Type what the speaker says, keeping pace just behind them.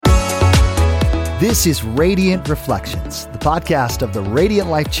This is Radiant Reflections, the podcast of the Radiant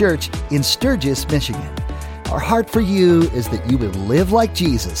Life Church in Sturgis, Michigan. Our heart for you is that you would live like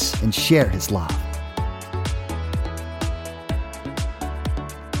Jesus and share his love.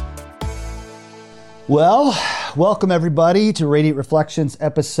 Well, welcome everybody to Radiant Reflections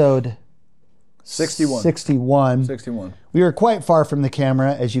episode 61. We are quite far from the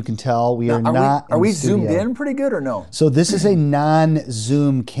camera, as you can tell. We are not. Are we zoomed in pretty good or no? So this is a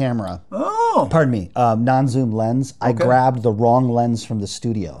non-zoom camera. Oh, Pardon me, non-zoom lens. I grabbed the wrong lens from the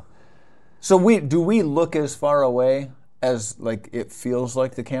studio. so do we look as far away as like it feels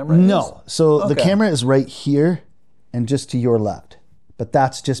like the camera is? No. So the camera is right here and just to your left. But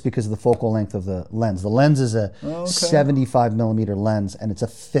that's just because of the focal length of the lens. The lens is a 75 millimeter lens, and it's a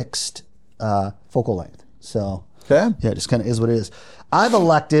fixed focal length. So yeah, it just kind of is what it is. I've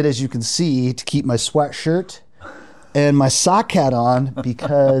elected, as you can see, to keep my sweatshirt and my sock hat on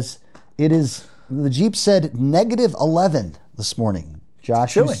because it is, the Jeep said -11 this morning.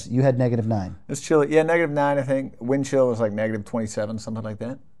 Josh, you had -9. It's chilly. Yeah, -9, I think. Wind chill was like -27, something like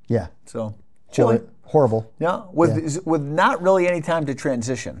that. Yeah. So chilly. Horrible. Yeah, with not really any time to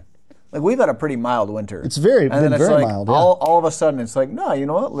transition. Like, we've had a pretty mild winter. It's very mild. Yeah. All of a sudden, it's like, no, you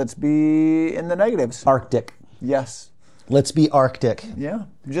know what? Let's be in the negatives. Arctic. Yes. Let's be Arctic. Yeah,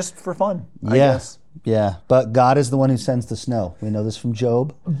 just for fun, I guess. Yeah, but God is the one who sends the snow. We know this from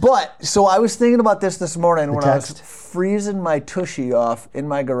Job. But, so I was thinking about this morning when I was freezing my tushy off in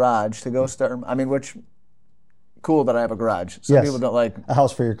my garage to go start, which, cool that I have a garage. Some people don't like. A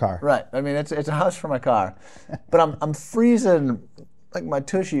house for your car. Right. I mean, it's a house for my car. But I'm freezing like my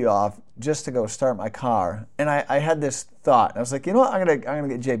tushy off just to go start my car. And I had this thought. I was like, you know what? I'm gonna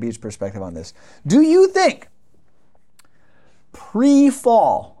get JB's perspective on this. Do you think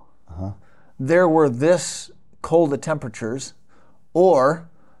pre-fall there were this cold of temperatures, or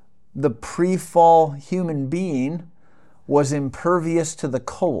the pre-fall human being was impervious to the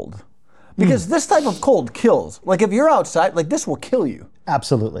cold? Because this type of cold kills. Like, if you're outside, like, this will kill you.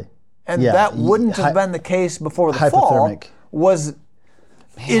 Absolutely. And that wouldn't have been the case before the hypothermic. Fall.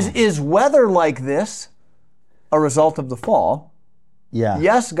 Is weather like this a result of the fall? Yeah.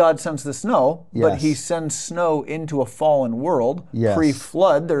 Yes, God sends the snow, but Yes. he sends snow into a fallen world. Yes.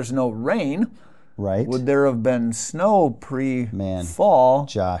 Pre-flood, there's no rain. Right. Would there have been snow pre-fall?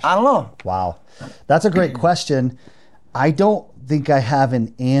 Josh. I don't know. Wow. That's a great question. I don't think I have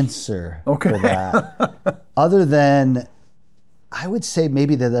an answer for that. Other than, I would say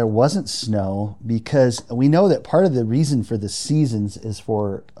maybe that there wasn't snow, because we know that part of the reason for the seasons is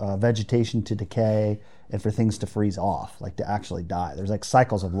for vegetation to decay and for things to freeze off, like to actually die. There's like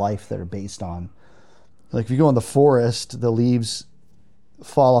cycles of life that are based on, like if you go in the forest, the leaves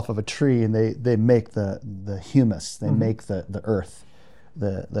fall off of a tree and they make the humus, they make the earth,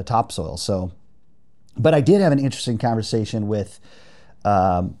 the topsoil. So, but I did have an interesting conversation with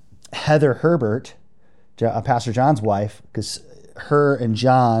Heather Herbert, Pastor John's wife, because her and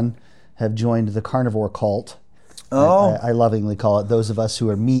John have joined the carnivore cult. I lovingly call it, those of us who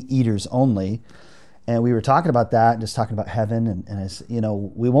are meat eaters only. And we were talking about that, and just talking about heaven,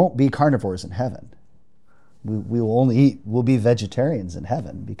 and we won't be carnivores in heaven. We will we'll be vegetarians in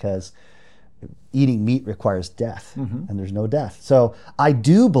heaven, because eating meat requires death, and there's no death. So I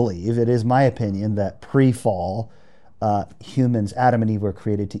do believe, it is my opinion, that pre-fall humans, Adam and Eve, were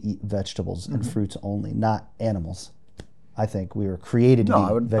created to eat vegetables and fruits only, not animals. I think we were created to be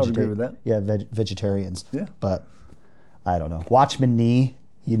I would agree with that. Yeah, vegetarians. Yeah. But I don't know. Watchman Nee,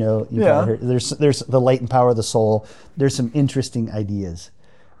 probably heard, there's the latent power of the soul. There's some interesting ideas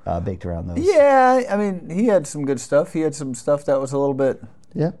baked around those. Yeah, I mean, he had some good stuff. He had some stuff that was a little bit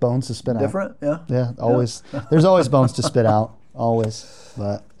bones to spit different. out. Yeah, always. There's always bones to spit out, always.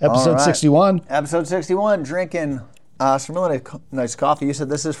 But episode 61. Episode 61, drinking some really nice coffee. You said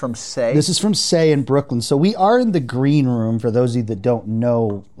this is from Say? This is from Say in Brooklyn. So we are in the green room, for those of you that don't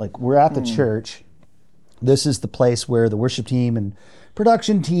know. Like, we're at the church. This is the place where the worship team and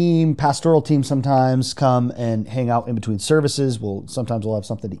production team, pastoral team sometimes come and hang out in between services. Sometimes we'll have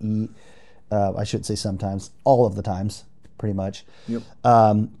something to eat. I shouldn't say sometimes, all of the times, pretty much. Yep.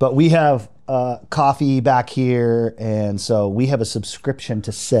 But we have coffee back here, and so we have a subscription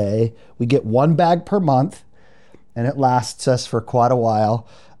to Say. We get 1 bag per month, and it lasts us for quite a while.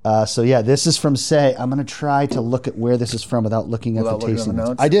 This is from Say. I'm going to try to look at where this is from without looking at the tasting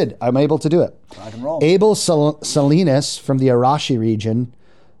notes. I did. I'm able to do it. Rock and roll. Abel Salinas from the Arashi region.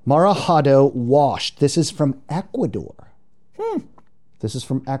 Marajado washed. This is from Ecuador. This is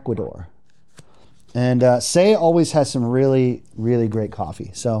from Ecuador. And Say always has some really, really great coffee.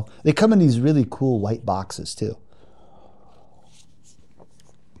 So they come in these really cool white boxes too.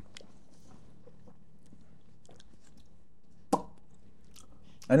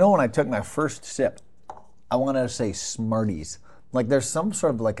 I know when I took my first sip, I wanted to say Smarties. Like there's some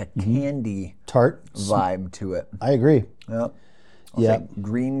sort of like a candy tart vibe to it. I agree. Yep.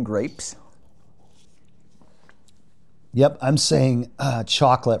 Green grapes. Yep, I'm saying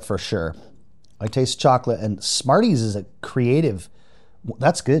chocolate for sure. I taste chocolate, and Smarties is a creative.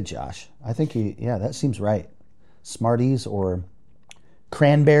 That's good, Josh. I think that seems right. Smarties or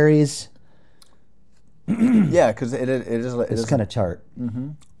cranberries. Yeah, because it is. It's kind of tart. Mm-hmm.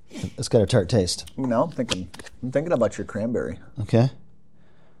 It's got a tart taste. Ooh, now I'm thinking about your cranberry. Okay.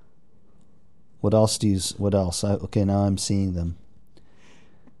 What else okay, now I'm seeing them.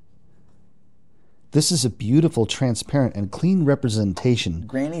 This is a beautiful, transparent, and clean representation.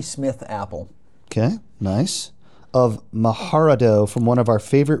 Granny Smith apple. Okay, nice. Of Maharado from one of our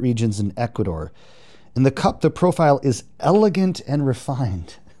favorite regions in Ecuador. In the cup, the profile is elegant and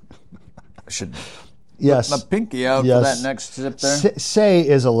refined. I should put my pinky out for that next sip there. Say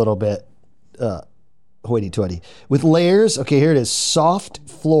is a little bit hoity-toity. With layers, okay, here it is, soft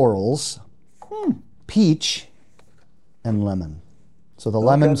florals, peach, and lemon. So the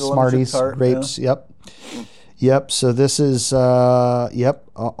lemon, Smarties, tart, grapes, Yep, so this is,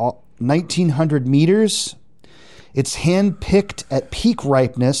 1,900 meters. It's hand-picked at peak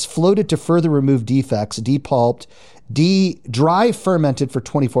ripeness, floated to further remove defects, depulped, dry fermented for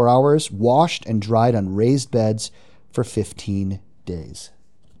 24 hours, washed and dried on raised beds for 15 days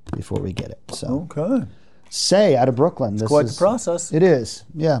before we get it. So, okay. Say out of Brooklyn. It's quite the process. It is,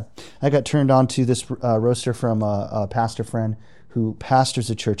 yeah. I got turned on to this roaster from a pastor friend who pastors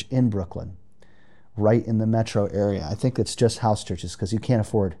a church in Brooklyn, right in the metro area. I think it's just house churches because you can't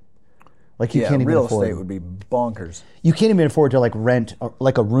afford. Like you can't even real afford. Estate would be bonkers. You can't even afford to like rent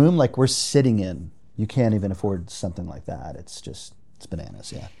like a room like we're sitting in. You can't even afford something like that. It's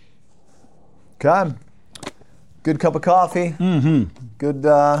bananas. Yeah. Okay. Good cup of coffee. Mm-hmm. Good.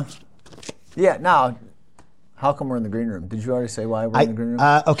 Now, how come we're in the green room? Did you already say why we're in the green room?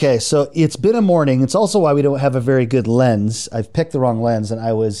 Okay, so it's been a morning. It's also why we don't have a very good lens. I've picked the wrong lens, and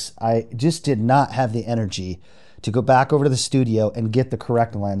I just did not have the energy to go back over to the studio and get the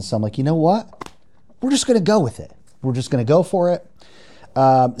correct lens. So I'm like, you know what? We're just going to go with it. We're just going to go for it.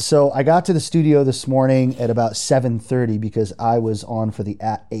 So I got to the studio this morning at about 7:30 because I was on for the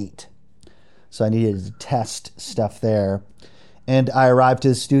at 8. So I needed to test stuff there. And I arrived to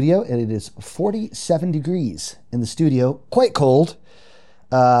the studio, and it is 47 degrees in the studio, quite cold.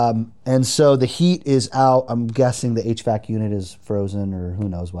 And so the heat is out. I'm guessing the HVAC unit is frozen or who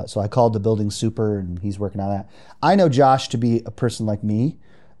knows what. So I called the building super, and he's working on that. I know Josh to be a person like me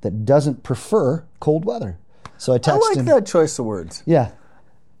that doesn't prefer cold weather. So I texted him. I like that choice of words. Yeah.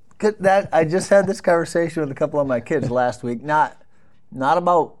 I just had this conversation with a couple of my kids last week. Not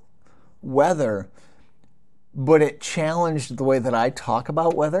about weather, but it challenged the way that I talk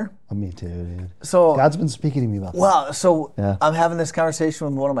about weather. Me too, dude. So God's been speaking to me about that. Well, so yeah. I'm having this conversation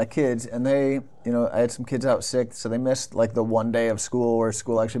with one of my kids, and they, I had some kids out sick, so they missed like the one day of school where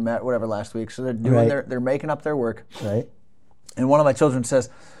school actually met, whatever, last week. So they're doing they're making up their work. Right. And one of my children says,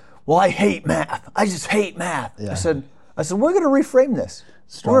 "Well, I hate math. I just hate math." Yeah. I said, we're going to reframe this.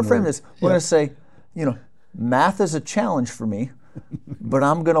 We're going to say, math is a challenge for me, but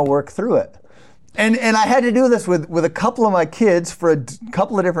I'm going to work through it. And I had to do this with a couple of my kids for a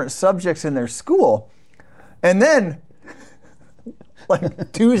couple of different subjects in their school. And then,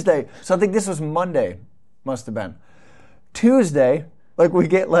 like Tuesday, so I think this was Monday, must have been. Tuesday, like we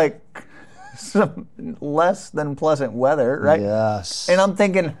get like some less than pleasant weather, right? Yes. And I'm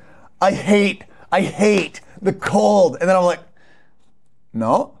thinking, I hate the cold. And then I'm like,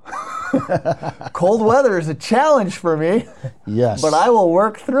 no. Cold weather is a challenge for me. Yes. But I will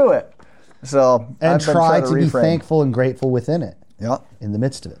work through it. So and try to be thankful and grateful within it. Yeah. In the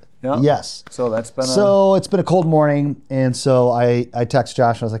midst of it. Yeah. Yes. So it's been a cold morning, and so I text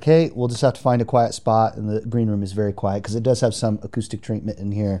Josh and I was like, hey, we'll just have to find a quiet spot, and the green room is very quiet because it does have some acoustic treatment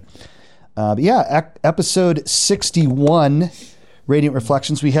in here. Episode 61, Radiant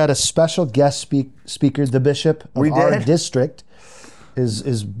Reflections. We had a special guest speaker, the bishop of our district,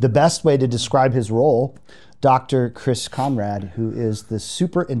 is the best way to describe his role, Dr. Chris Conrad, who is the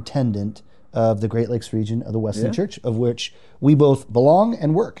superintendent of the Great Lakes region of the Wesleyan Church, of which we both belong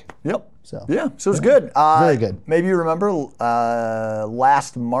and work. Yep. So it was good. Very good. Maybe you remember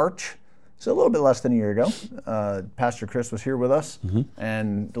last March, so a little bit less than a year ago, Pastor Chris was here with us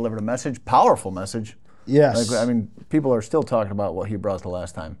and delivered a message, powerful message. Yes. People are still talking about what he brought the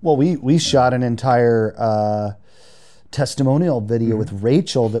last time. Well, we shot an entire testimonial video with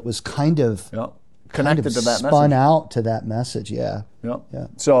Rachel that was kind of connected to that message. Spun out to that message, yeah. Yep. Yeah.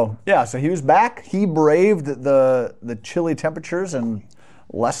 So he was back. He braved the chilly temperatures and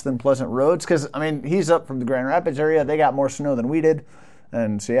less than pleasant roads. Because, I mean, he's up from the Grand Rapids area. They got more snow than we did.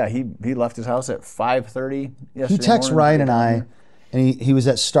 And so, yeah, he left his house at 5:30 yesterday. He texted Ryan and I, and he was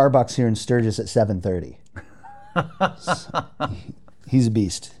at Starbucks here in Sturgis at 7:30. He's a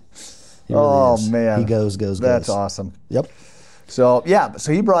beast. He really is. Man. He goes. That's awesome. Yep. So, yeah,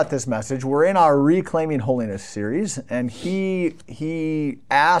 so he brought this message. We're in our Reclaiming Holiness series, and he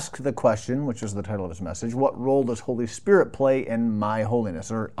asked the question, which is the title of his message, what role does Holy Spirit play in my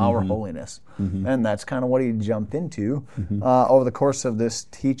holiness, or our holiness? And that's kind of what he jumped into over the course of this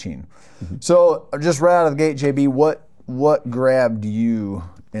teaching. So, just right out of the gate, JB, what grabbed you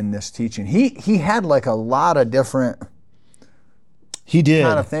in this teaching? He had like a lot of different... He did.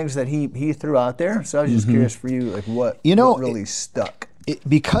 Kind of things that he threw out there. So I was just curious for you, like what really stuck.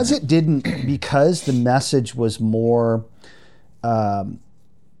 Because the message was more on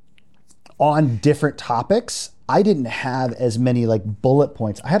different topics, I didn't have as many like bullet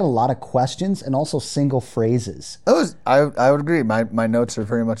points. I had a lot of questions and also single phrases. I would agree. My notes are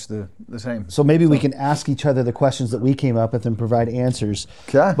very much the same. So maybe we can ask each other the questions that we came up with and provide answers.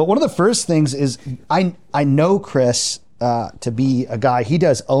 Okay. But one of the first things is I know Chris to be a guy, he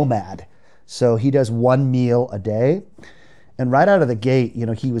does OMAD. So he does one meal a day. And right out of the gate,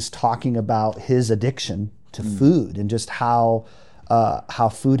 he was talking about his addiction to food and just how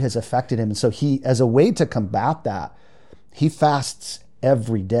food has affected him. And so he, as a way to combat that, he fasts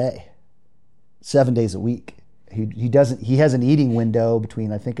every day, 7 days a week. He has an eating window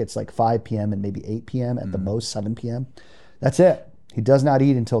between, I think it's like 5 p.m. and maybe 8 p.m. at the most 7 p.m. That's it. He does not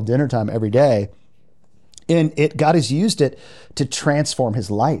eat until dinner time every day. And God has used it to transform his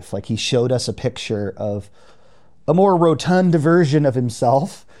life. Like he showed us a picture of a more rotund version of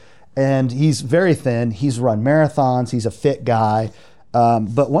himself. And he's very thin. He's run marathons. He's a fit guy.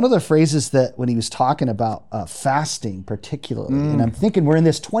 But one of the phrases that when he was talking about fasting particularly, and I'm thinking we're in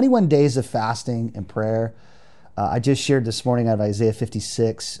this 21 days of fasting and prayer. I just shared this morning out of Isaiah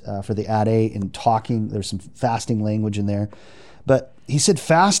 56 for the Ad 8 and talking. There's some fasting language in there. But he said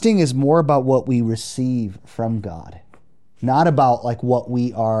fasting is more about what we receive from God, not about like what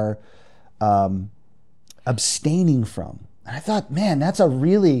we are abstaining from. And I thought, man, that's a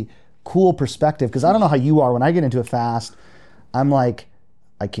really cool perspective, because I don't know how you are. When I get into a fast, I'm like,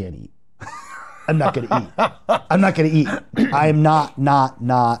 I can't eat. I'm not going to eat. I'm not going to eat. I am not,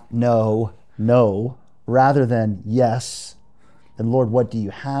 no, rather than yes. And Lord, what do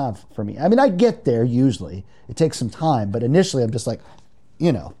you have for me? I mean, I get there usually. It takes some time, but initially I'm just like,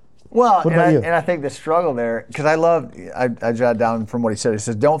 Well, what about you? And I think the struggle there, because I jotted down from what he said. He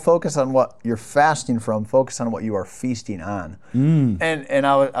says, don't focus on what you're fasting from, focus on what you are feasting on. And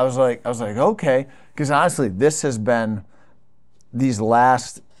I was like, okay, because honestly, this has been these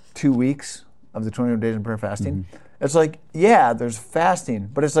last 2 weeks of the 21 days of prayer fasting. It's like, yeah, there's fasting,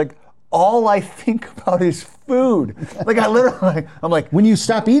 but it's like, all I think about is food. Like I'm like, when you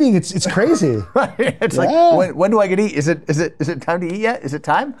stop eating, it's crazy. Right? It's like, when do I get to eat? Is it time to eat yet? Is it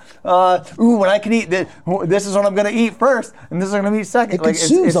time? When I can eat, this is what I'm going to eat first, and this is what I'm going to eat second. It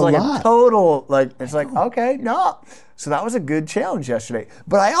consumes a lot. A total, it's like, okay, no. So that was a good challenge yesterday.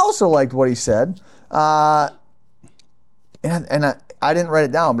 But I also liked what he said, and I didn't write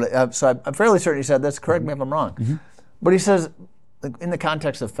it down, but so I'm fairly certain he said this. Correct me if I'm wrong. But he says, like in the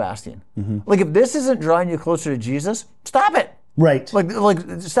context of fasting, like if this isn't drawing you closer to Jesus, stop it. Right. Like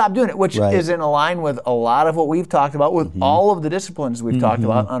stop doing it, which is in line with a lot of what we've talked about with all of the disciplines we've talked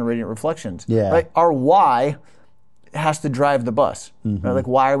about on Radiant Reflections. Yeah. Right? Our why has to drive the bus. Right? Like,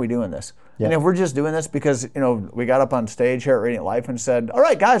 why are we doing this? Yeah. And if we're just doing this because, we got up on stage here at Radiant Life and said, all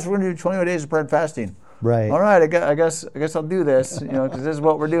right, guys, we're going to do 21 days of prayer and fasting. Right. All right, I guess I'll do this, because this is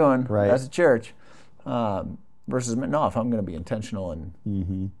what we're doing as a church. Versus, no, if I'm going to be intentional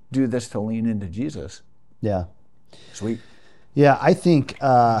and do this to lean into Jesus. Yeah. Sweet. Yeah, I think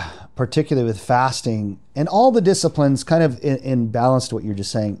particularly with fasting and all the disciplines, kind of in balance to what you're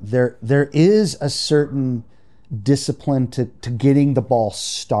just saying, there is a certain discipline to getting the ball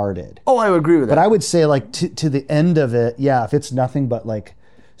started. Oh, I would agree with that. But I would say like to the end of it, yeah, if it's nothing but like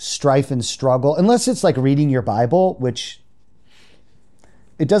strife and struggle, unless it's like reading your Bible, which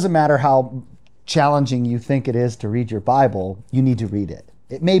it doesn't matter how challenging you think it is to read your Bible, you need to read it.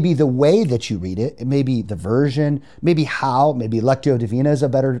 It may be the way that you read it. It may be the version, maybe Lectio Divina is a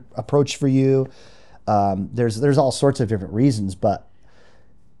better approach for you. There's all sorts of different reasons, but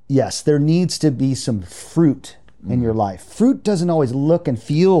yes, there needs to be some fruit in your life. Fruit doesn't always look and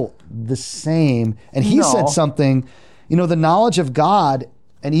feel the same. And he said something, the knowledge of God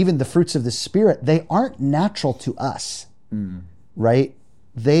and even the fruits of the Spirit, they aren't natural to us, right?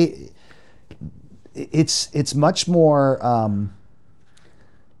 It's much more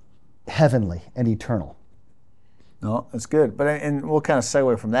heavenly and eternal. No, that's good. But and we'll kind of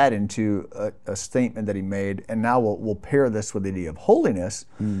segue from that into a statement that he made, and now we'll pair this with the idea of holiness.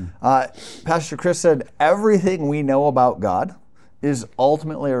 Pastor Chris said, everything we know about God is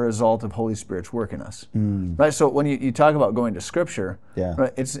ultimately a result of Holy Spirit's work in us. Right? So when you talk about going to Scripture,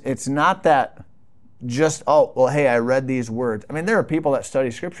 right, it's not that just, oh, well, hey, I read these words. I mean, there are people that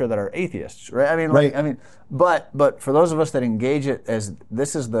study Scripture that are atheists, right? But for those of us that engage it as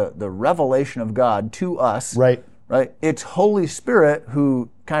this is the revelation of God to us, right? It's Holy Spirit who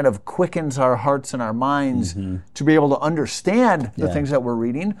kind of quickens our hearts and our minds to be able to understand the things that we're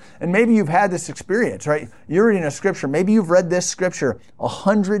reading. And maybe you've had this experience, right? You're reading a Scripture. Maybe you've read this Scripture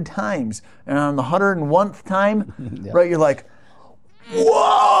 100 times, and on the 101st time, right, you're like,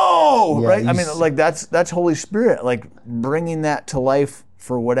 whoa, right? I mean, like that's Holy Spirit, like bringing that to life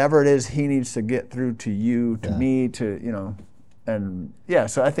for whatever it is He needs to get through to you, to me, to, and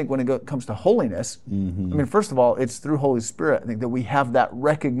so I think when it comes to holiness, I mean, first of all, it's through Holy Spirit, I think, that we have that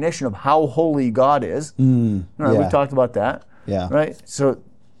recognition of how holy God is. Right? We've talked about that. Right? So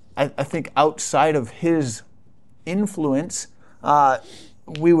I think outside of His influence,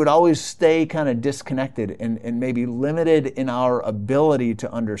 we would always stay kind of disconnected and maybe limited in our ability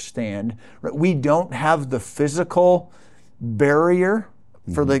to understand. Right? We don't have the physical barrier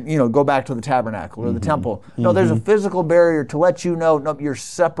for the, go back to the tabernacle or the temple. No, there's a physical barrier to let you know, no, you're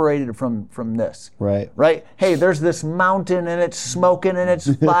separated from this. Right? Hey, there's this mountain and it's smoking and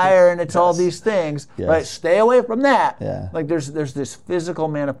it's fire and it's all these things. Right? Stay away from that. Like there's this physical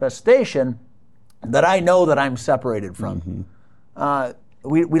manifestation that I know that I'm separated from.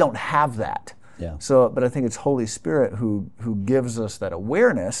 We don't have that. So, but I think it's Holy Spirit who gives us that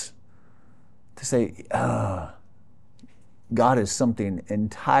awareness to say, God is something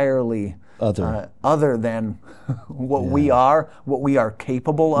entirely other than what we are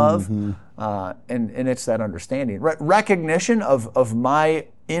capable of, and it's that understanding, recognition of my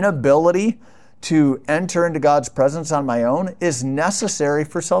inability to enter into God's presence on my own is necessary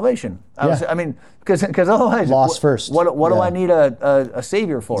for salvation. I mean, because otherwise, lost first. What do I need a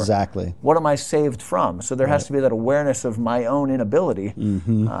Savior for? Exactly. What am I saved from? So there has to be that awareness of my own inability,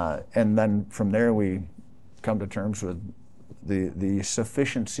 and then from there we come to terms with the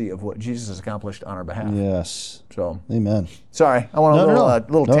sufficiency of what Jesus has accomplished on our behalf. Yes. So, amen. Sorry, I want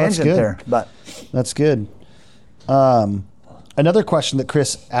a little tangent there, but that's good. Another question that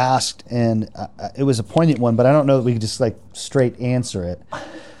Chris asked, and it was a poignant one, but I don't know that we could just straight answer it.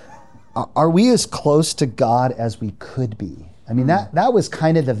 Are we as close to God as we could be? I mean, that was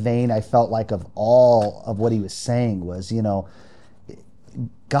kind of the vein I felt like of all of what he was saying was,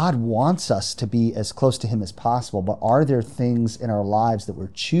 God wants us to be as close to Him as possible, but are there things in our lives that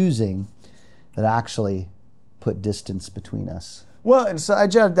we're choosing that actually put distance between us? Well, and so I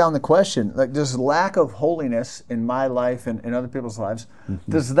jotted down the question, like, does lack of holiness in my life and in other people's lives,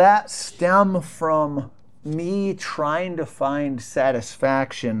 does that stem from me trying to find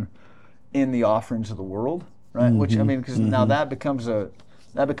satisfaction in the offerings of the world, right? Which, I mean, because now that becomes a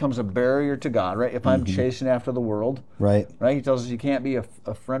barrier to God, right? If I'm chasing after the world, right? He tells us you can't be a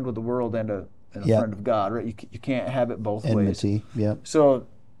friend with the world and a friend of God, right? You can't have it both ways. So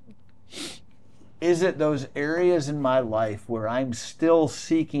is it those areas in my life where I'm still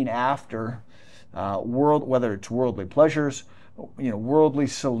seeking after whether it's worldly pleasures, worldly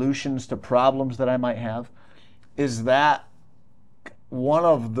solutions to problems that I might have? Is that one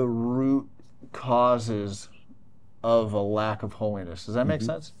of the root causes of a lack of holiness? Does that make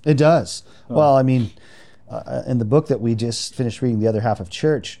sense? It does. Well, I mean, in the book that we just finished reading, The Other Half of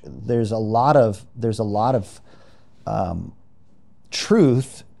Church, there's a lot of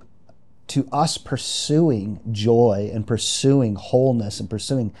truth to us pursuing joy and pursuing wholeness and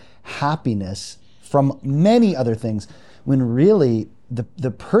pursuing happiness from many other things, when really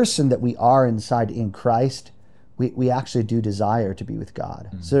the person that we are inside in Christ, we actually do desire to be with God.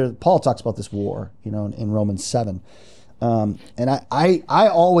 So Paul talks about this war, in Romans 7. And I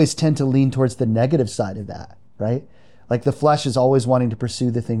always tend to lean towards the negative side of that, right? Like the flesh is always wanting to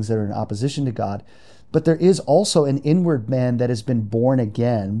pursue the things that are in opposition to God. But there is also an inward man that has been born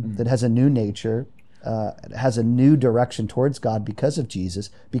again, that has a new nature, has a new direction towards God because of Jesus,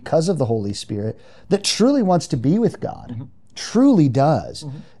 because of the Holy Spirit, that truly wants to be with God. Truly does.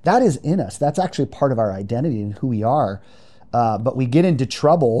 That is in us. That's actually part of our identity and who we are. But we get into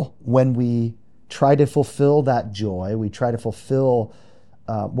trouble when we try to fulfill that joy. We try to fulfill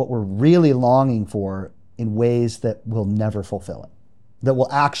what we're really longing for in ways that will never fulfill it, that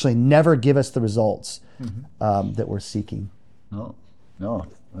will actually never give us the results that we're seeking.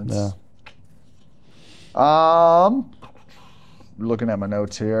 looking at my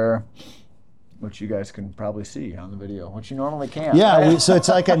notes here, which you guys can probably see on the video, which you normally can't. Yeah, so it's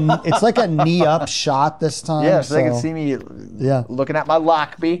like a knee up shot this time. Yeah, so they can see me looking at my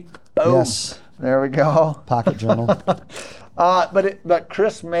Lockbee. Boom. Yes. There we go. Pocket journal. But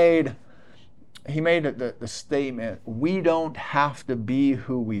Chris made the statement, we don't have to be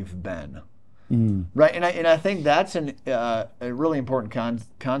who we've been. Right, and I think that's a really important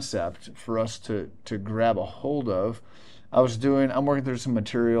concept for us to grab a hold of. I'm working through some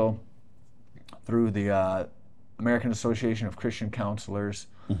material through the American Association of Christian Counselors,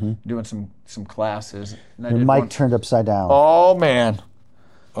 doing some classes. Your mic turned upside down. Oh man!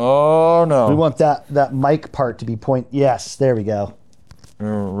 Oh no! We want that mic part to be Yes, there we go.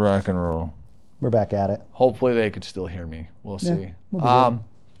 Rock and roll. We're back at it. Hopefully they could still hear me. We'll see. We'll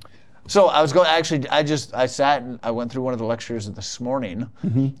So I was going. Actually, I sat and I went through one of the lectures this morning,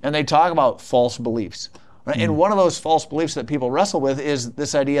 and they talk about false beliefs. Right? And one of those false beliefs that people wrestle with is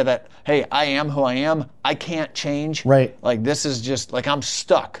this idea that, hey, I am who I am. I can't change. Right. Like this is just like I'm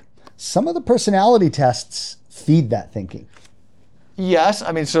stuck. Some of the personality tests feed that thinking. Yes,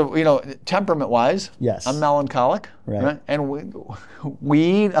 I mean, so temperament-wise, yes, I'm melancholic, right? And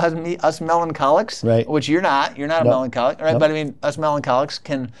us melancholics, right? Which you're not a melancholic, right? Nope. But I mean, us melancholics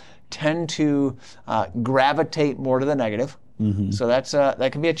can tend to gravitate more to the negative, so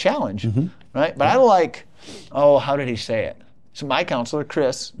that can be a challenge, right? But I like, how did he say it? So my counselor,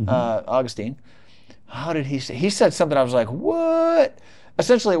 Chris Augustine, how did he say? He said something. I was like, what?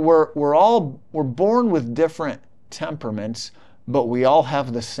 Essentially, we're born with different temperaments, but we all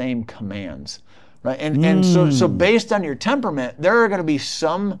have the same commands, right? And so based on your temperament, there are going to be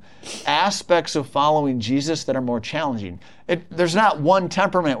some aspects of following Jesus that are more challenging. There's not one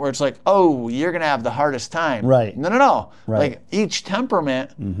temperament where it's like, oh, you're going to have the hardest time. Right. No. Right. Like each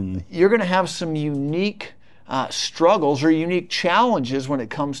temperament, you're going to have some unique struggles or unique challenges when it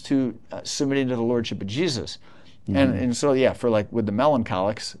comes to submitting to the Lordship of Jesus. And so, for like with the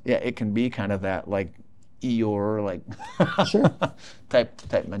melancholics, it can be kind of that like, Eeyore, like sure.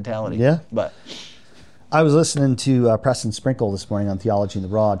 type mentality. Yeah. But I was listening to Preston Sprinkle this morning on Theology in the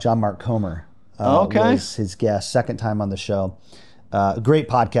Raw. John Mark Comer was his guest, second time on the show. Great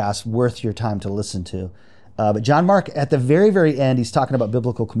podcast, worth your time to listen to. But John Mark, at the very, very end, he's talking about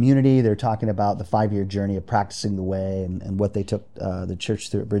biblical community. They're talking about the 5-year journey of practicing the way and what they took the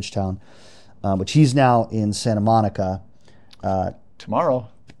church through at Bridgetown, which he's now in Santa Monica. Tomorrow.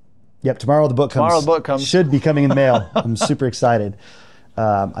 Yep, tomorrow the book comes. Should be coming in the mail. I'm super excited.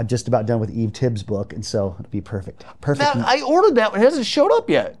 I'm just about done with Eve Tibbs' book, and so it'll be perfect. I ordered that. It hasn't showed up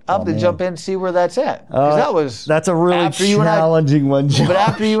yet. I'll have to jump in and see where that's at. That's a really challenging one, John. But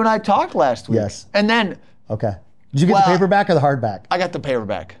after you and I talked last week. Yes. And then. Okay. Did you get the paperback or the hardback? I got the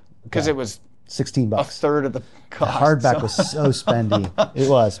paperback because it was $16. A third of the cost. The hardback was so spendy. It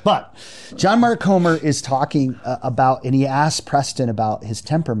was. But John Mark Comer is talking about, and he asked Preston about his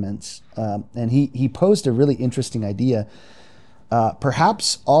temperaments, and he posed a really interesting idea.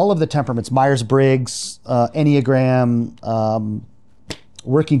 Perhaps all of the temperaments, Myers-Briggs, Enneagram,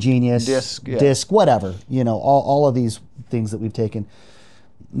 Working Genius, DISC, whatever, all of these things that we've taken,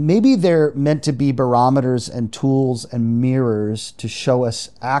 maybe they're meant to be barometers and tools and mirrors to show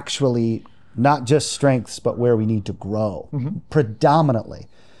us actually not just strengths, but where we need to grow, predominantly.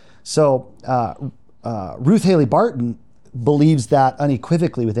 So Ruth Haley Barton believes that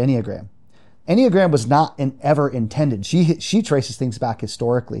unequivocally with Enneagram. Enneagram was not ever intended. She traces things back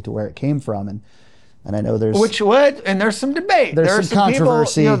historically to where it came from, and I know there's and there's some debate. There's some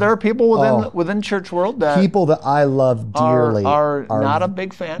controversy. People, there are people within church world that people that I love dearly are not a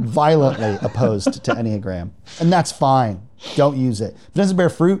big fan, violently opposed to Enneagram, and that's fine. Don't use it. If it doesn't bear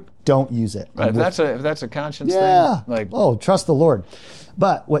fruit, don't use it. Right, if that's a conscience thing, trust the Lord.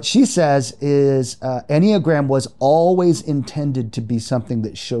 But what she says is Enneagram was always intended to be something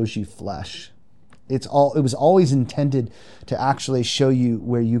that shows you flesh. It was always intended to actually show you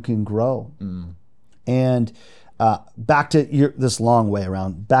where you can grow. And back to this long way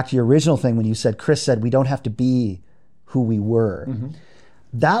around, back to your original thing when you said, Chris said, we don't have to be who we were.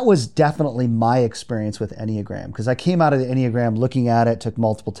 That was definitely my experience with Enneagram, because I came out of the Enneagram looking at it, took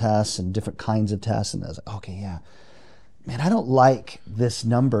multiple tests and different kinds of tests, and I was like, okay, yeah. Man, I don't like this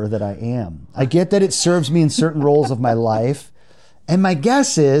number that I am. I get that it serves me in certain roles of my life, and my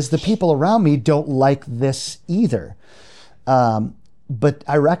guess is the people around me don't like this either. But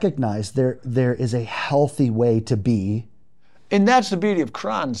I recognize there is a healthy way to be. And that's the beauty of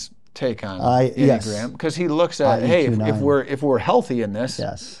Cron's take on Enneagram, because he looks at, if we're healthy in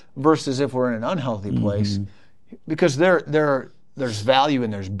this versus if we're in an unhealthy place, because there's value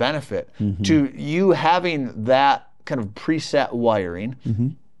and there's benefit to you having that kind of preset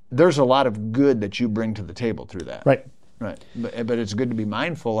wiring, there's a lot of good that you bring to the table through that. Right. Right. But it's good to be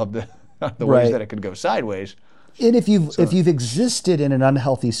mindful of the ways that it could go sideways. And if you've existed in an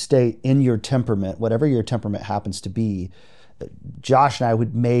unhealthy state in your temperament, whatever your temperament happens to be, Josh and I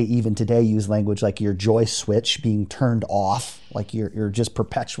may even today use language like your joy switch being turned off, like you're just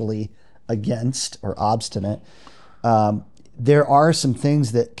perpetually against or obstinate. There are some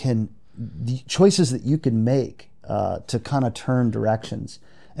things that the choices that you can make to kind of turn directions,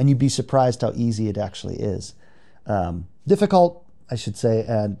 and you'd be surprised how easy it actually is. Difficult, I should say,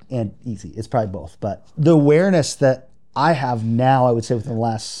 and easy. It's probably both. But the awareness that I have now, I would say within the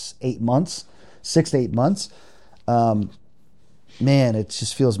last 6 to 8 months, man, it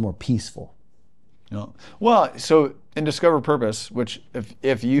just feels more peaceful. No. Well, so in Discover Purpose, which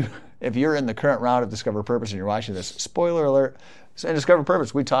if you're in the current round of Discover Purpose and you're watching this, spoiler alert, so in Discover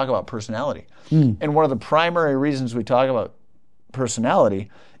Purpose, we talk about personality. And one of the primary reasons we talk about personality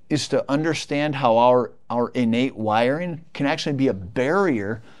is to understand how our innate wiring can actually be a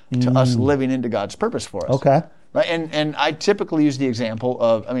barrier to us living into God's purpose for us. Okay. Right, and I typically use the example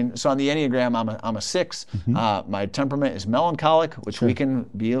of, so on the Enneagram, I'm a 6. My temperament is melancholic, which we can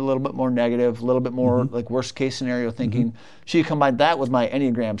be a little bit more negative, a little bit more like worst case scenario thinking. So you combine that with my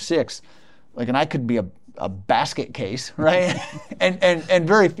Enneagram 6, and I could be a basket case, right? and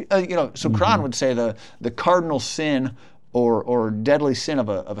very, so Conrad would say the cardinal sin or deadly sin of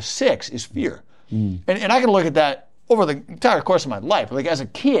a 6 is fear. And I can look at that over the entire course of my life. Like as a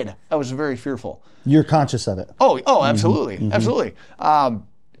kid, I was very fearful. You're conscious of it. Oh, absolutely, absolutely.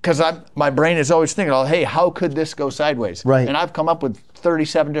 Because my brain is always thinking, hey, how could this go sideways? Right. And I've come up with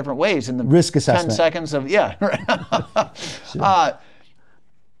 37 different ways in the risk assessment. 10 seconds of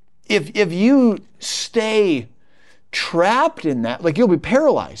if you stay trapped in that, like you'll be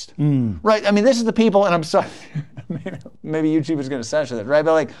paralyzed, right? I mean, this is the people, and I'm sorry, maybe YouTube is going to censor that, right?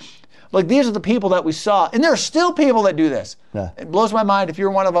 But like these are the people that we saw, and there are still people that do this. Yeah. It blows my mind. If you're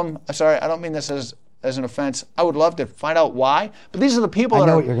one of them, I'm sorry, I don't mean this as an offense. I would love to find out why, but these are the people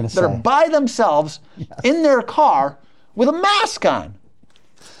that are by themselves in their car with a mask on.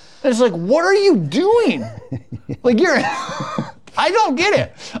 And it's like, what are you doing? Like you're, I don't get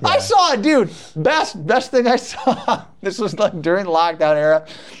it. Yeah. I saw a dude, best thing I saw, this was like during the lockdown era.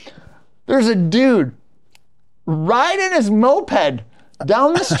 There's a dude riding his moped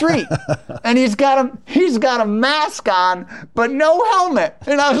down the street, and he's got a mask on, but no helmet.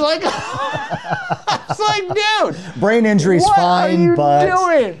 And I was like, dude, brain injury's what fine, are you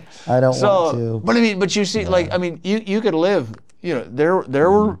doing? I don't want to. But you see, you could live. There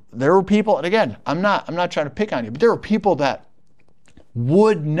were people, and again, I'm not trying to pick on you, but there were people that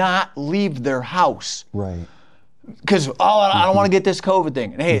would not leave their house. Right. Because, I don't want to get this COVID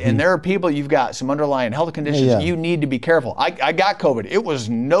thing. And hey, and there are people, you've got some underlying health conditions, you need to be careful. I got COVID. It was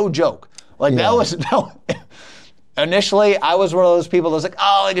no joke. Initially, I was one of those people that was like,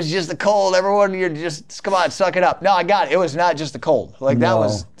 it's just the cold. Everyone, you're just, come on, suck it up. No, I got it. It was not just the cold. That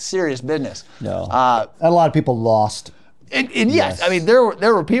was serious business. No. A lot of people lost. And yes, I mean, there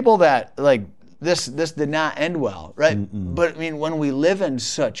were people that, this did not end well, right? But I mean, when we live in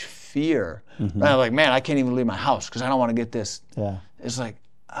such fear, right, like, man, I can't even leave my house because I don't want to get this. Yeah. It's like,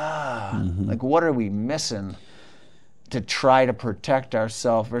 like, what are we missing to try to protect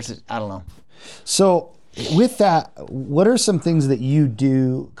ourselves versus, I don't know. So with that, what are some things that you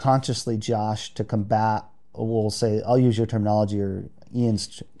do consciously, Josh, to combat, we'll say, I'll use your terminology or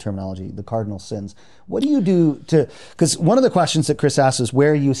Ian's terminology, the cardinal sins. What do you do because one of the questions that Chris asked is,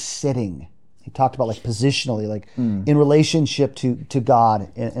 where are you sitting? He talked about positionally, in relationship to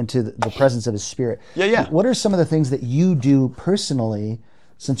God and to the presence of His Spirit. Yeah. What are some of the things that you do personally,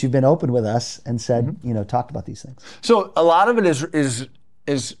 since you've been open with us and said, talked about these things? So a lot of it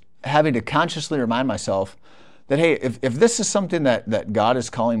is having to consciously remind myself that, hey, if this is something that God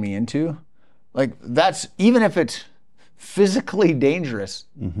is calling me into, that's, even if it's physically dangerous,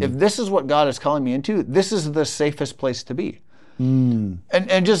 if this is what God is calling me into, this is the safest place to be.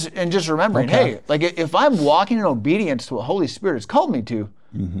 And just remembering, hey, if I'm walking in obedience to what Holy Spirit has called me to,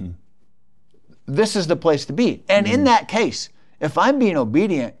 this is the place to be. And in that case, if I'm being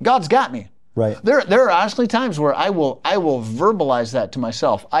obedient, God's got me. Right. There are honestly times where I will verbalize that to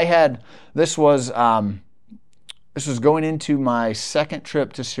myself. This was going into my second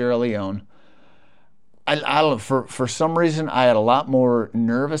trip to Sierra Leone. I don't know, for some reason, I had a lot more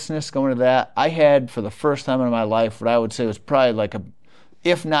nervousness going to that. I had, for the first time in my life, what I would say was probably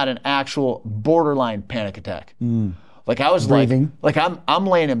if not an actual borderline panic attack. I was breathing. I'm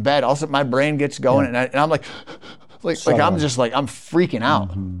laying in bed, all of a sudden my brain gets going, and I'm I'm freaking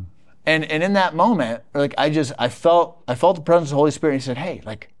out. And in that moment, like I felt the presence of the Holy Spirit. And he said, hey,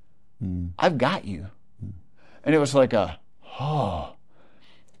 like, I've got you. And it was like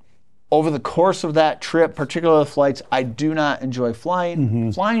over the course of that trip, particularly the flights, I do not enjoy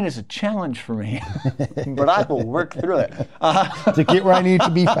flying. Flying is a challenge for me, but I will work through it. To get where I need to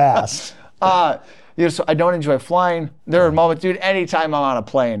be fast. So I don't enjoy flying. There are moments, dude, anytime I'm on a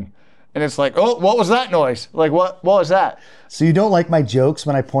plane, and it's like, oh, what was that noise? Like, what was that? So you don't like my jokes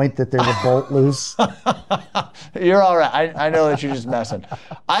when I point that there's a bolt loose? You're all right. I know that you're just messing.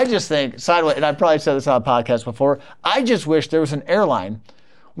 I just think, sideways, and I probably said this on a podcast before, I just wish there was an airline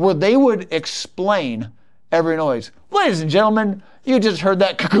where they would explain every noise. Ladies and gentlemen, you just heard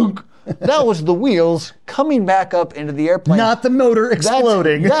that kakunk. That was the wheels coming back up into the airplane. Not the motor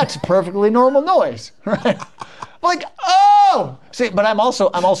exploding. That's perfectly normal noise, right? Like, oh! See, but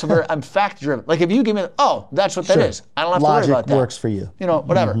I'm fact driven. Like, if you give me, that's what that is. I don't have to worry about that. Logic works for you.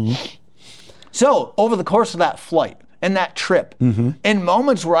 Whatever. So, over the course of that flight and that trip, in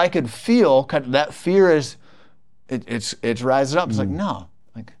moments where I could feel kind of that fear it's rising up. It's like, no,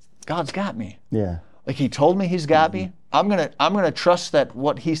 like God's got me. Yeah. Like He told me He's got me. I'm gonna trust that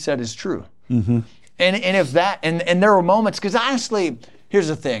what He said is true. And if that and there were moments, because honestly, here's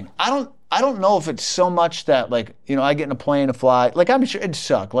the thing. I don't know if it's so much that, like, I get in a plane to fly. Like, I'm sure it'd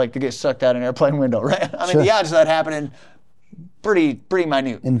suck, like, to get sucked out an airplane window, right? I mean, the odds of that happening, pretty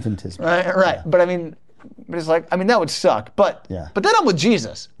minute. Infinitesimal. Right. Yeah. But it's like, that would suck. But then I'm with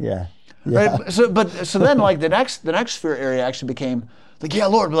Jesus. Yeah. Right. So then, like, the next fear area actually became like, yeah,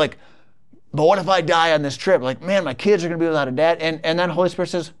 Lord, but what if I die on this trip? Like, man, my kids are gonna be without a dad. And then Holy Spirit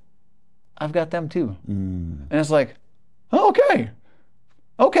says, I've got them too. And it's like, okay.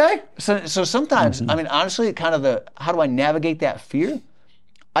 So sometimes, honestly, kind of how do I navigate that fear?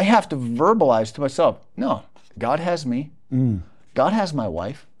 I have to verbalize to myself, no, God has me. God has my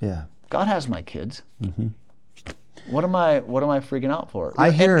wife. Yeah. God has my kids. What am I freaking out for? I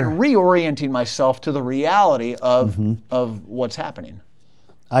hear and reorienting myself to the reality of what's happening.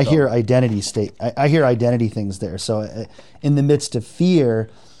 I hear identity things there. So in the midst of fear,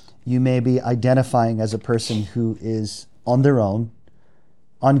 you may be identifying as a person who is on their own,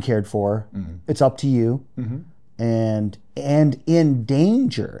 uncared for. It's up to you, and in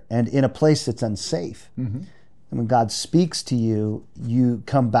danger, and in a place that's unsafe. And when God speaks to you, you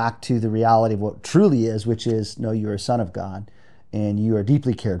come back to the reality of what truly is, which is, no, you're a son of God, and you are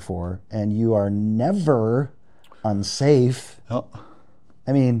deeply cared for, and you are never unsafe.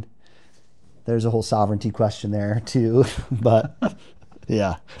 There's a whole sovereignty question there too, but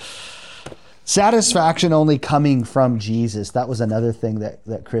yeah. Satisfaction only coming from Jesus. That was another thing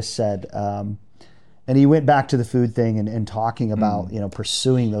that Chris said. And he went back to the food thing and talking about,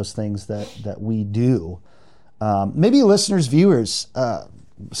 pursuing those things that we do. Maybe listeners, viewers,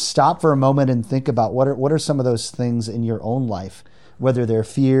 stop for a moment and think about what are some of those things in your own life, whether they're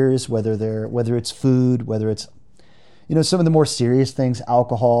fears, whether it's food, whether it's, some of the more serious things,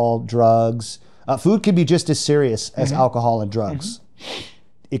 alcohol, drugs. Food could be just as serious as alcohol and drugs.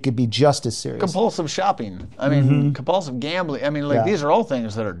 It could be just as serious. Compulsive shopping. Compulsive gambling. These are all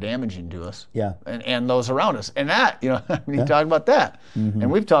things that are damaging to us. Yeah. And those around us. And that, you talk about that. And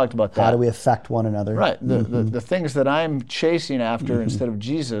we've talked about that. How do we affect one another? Right. The things that I'm chasing after instead of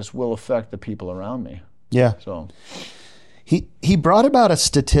Jesus will affect the people around me. Yeah. So he brought about a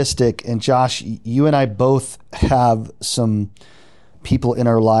statistic, and Josh, you and I both have some people in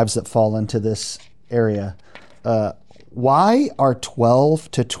our lives that fall into this area. Why are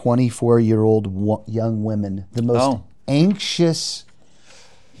 12 to 24-year-old young women the most anxious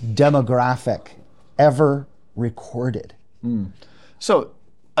demographic ever recorded? So,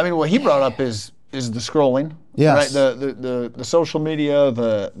 what he brought up is the scrolling, right? The social media,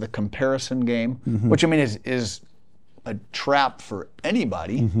 the comparison game, which is a trap for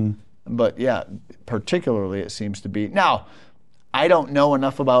anybody. But yeah, particularly it seems to be. Now, I don't know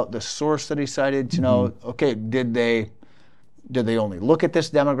enough about the source that he cited to know, okay, did they only look at this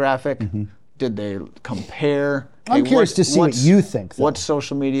demographic? Did they compare? I'm curious to see what you think, though. What's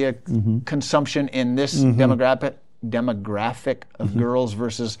social media consumption in this demographic of girls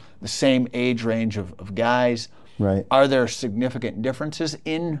versus the same age range of guys? Right. Are there significant differences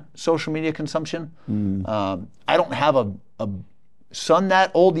in social media consumption? I don't have a son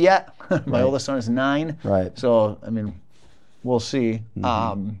that old yet. My oldest son is 9. Right. So, we'll see.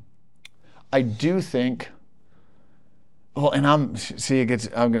 I do think. Well, and I'm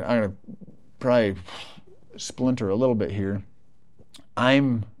gonna probably splinter a little bit here.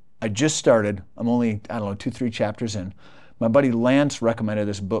 I just started. I'm only 2-3 chapters in. My buddy Lance recommended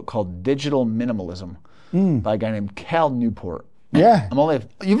this book called Digital Minimalism by a guy named Cal Newport. Yeah.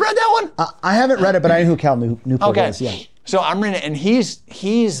 You've read that one? I haven't read it, but I know who Cal Newport is. Yeah. So I'm reading it, and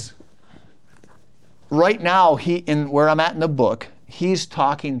he's right now, where I'm at in the book, he's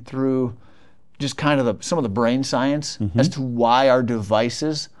talking through just kind of some of the brain science as to why our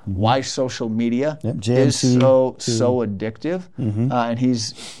devices, why social media is so addictive, and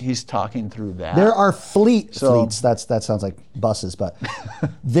he's talking through that. There are fleets. That sounds like buses, but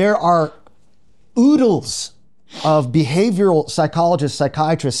there are oodles of behavioral psychologists,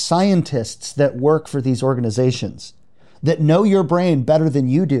 psychiatrists, scientists that work for these organizations that know your brain better than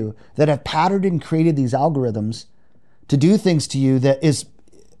you do, that have patterned and created these algorithms to do things to you that is...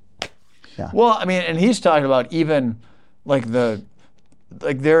 Yeah. Well, I mean, and he's talking about even like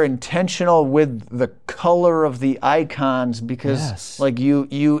they're intentional with the color of the icons because like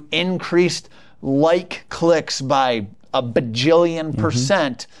you increased like clicks by a bajillion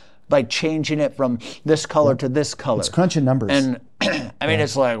percent by changing it from this color to this color. It's crunching numbers. And I mean,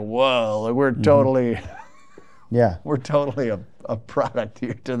 it's like, whoa, we're totally... Yeah, we're totally a product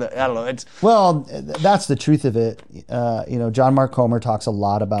here to the. I don't know. Well, that's the truth of it. John Mark Comer talks a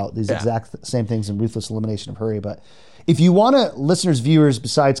lot about these exact same things in Ruthless Elimination of Hurry. But if you want to, listeners, viewers,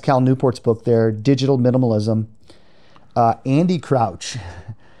 besides Cal Newport's book, there, Digital Minimalism, Andy Crouch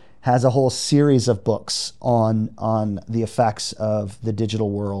has a whole series of books on the effects of the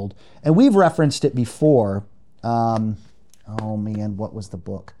digital world, and we've referenced it before. Oh man, what was the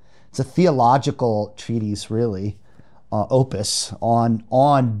book? It's a theological treatise, really, opus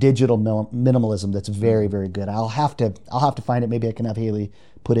on digital minimalism. That's very, very good. I'll have to find it. Maybe I can have Haley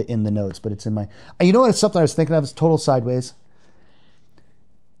put it in the notes, but it's in my. You know what? It's something I was thinking of. It's total sideways.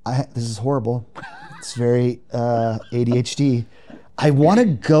 This is horrible. It's very ADHD. I want to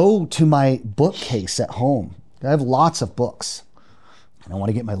go to my bookcase at home. I have lots of books, and I want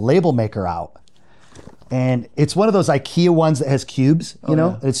to get my label maker out. And it's one of those IKEA ones that has cubes,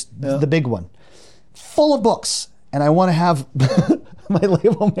 It's the big one, full of books. And I want to have my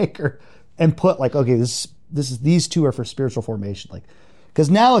label maker and put like, okay, these two are for spiritual formation, like, because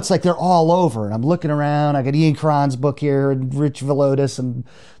now it's like they're all over. And I'm looking around. I got Ian Cron's book here, and Rich Villodas, and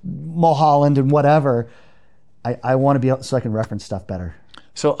Mulholland, and whatever. I want to be able, so I can reference stuff better.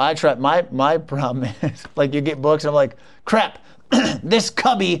 So I try. My problem is like you get books, and I'm like, crap, this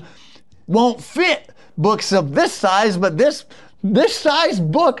cubby won't fit books of this size, but this size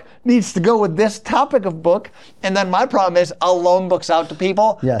book needs to go with this topic of book. And then my problem is I'll loan books out to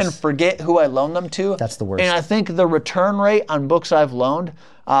people and forget who I loan them to. That's the worst. And I think the return rate on books I've loaned,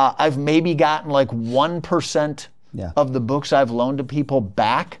 I've maybe gotten like 1% of the books I've loaned to people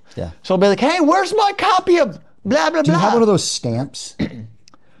back. Yeah. So I'll be like, hey, where's my copy of blah, blah, blah? Do you have one of those stamps?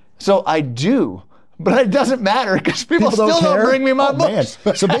 So I do. But it doesn't matter because people still don't bring me my books.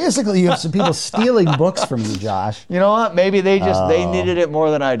 Man. So basically you have some people stealing books from you, Josh. You know what? Maybe they needed it more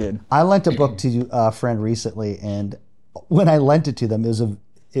than I did. I lent a book to a friend recently, and when I lent it to them,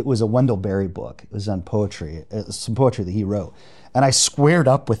 it was a Wendell Berry book. It was on poetry, some poetry that he wrote. And I squared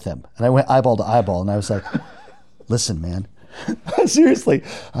up with him, and I went eyeball to eyeball, and I was like, listen, man. Seriously.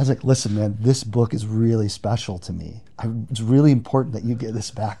 I was like, listen, man, this book is really special to me. It's really important that you get this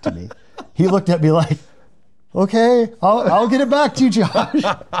back to me. He looked at me like, okay, I'll get it back to you, Josh.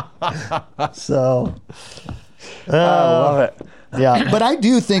 So, I love it. Yeah, but I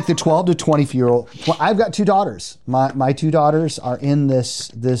do think the 12 to 24-year-old, I've got two daughters. My two daughters are in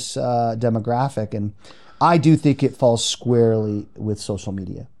this demographic, and I do think it falls squarely with social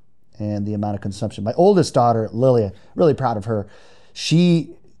media and the amount of consumption. My oldest daughter, Lilia, really proud of her.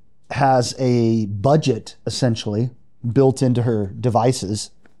 She has a budget, essentially, built into her devices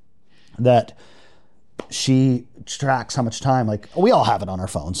that she tracks how much time, like we all have it on our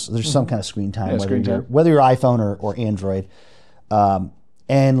phones. There's some kind of screen time, whether you're iPhone or Android,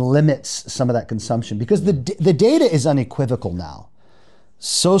 and limits some of that consumption because the data is unequivocal now.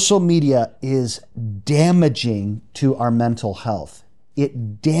 Social media is damaging to our mental health.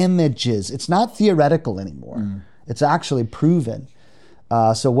 It damages. It's not theoretical anymore. It's actually proven.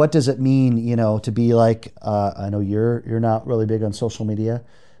 So what does it mean, to be like, I know you're not really big on social media.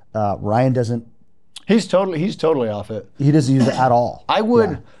 Ryan doesn't. He's totally off it. He doesn't use it at all. I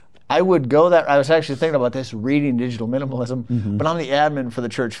would go that. I was actually thinking about this, reading Digital Minimalism, but I'm the admin for the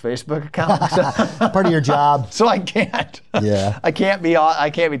church Facebook account. So part of your job. So I can't. Yeah. I can't be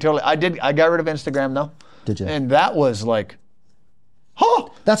totally. I got rid of Instagram though. Did you? And that was like,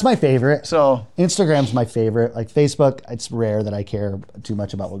 that's my favorite. So Instagram's my favorite. Like Facebook, it's rare that I care too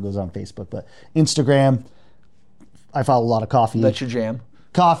much about what goes on Facebook, but Instagram, I follow a lot of coffee. That's your jam.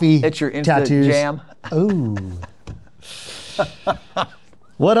 Coffee. It's your Insta tattoos. jam. Ooh.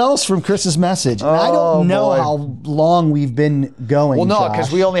 What else from Chris's message? And I don't know how long we've been going. Well, no,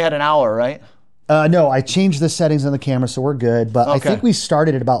 because we only had an hour, right? No, I changed the settings on the camera, so we're good. But I think we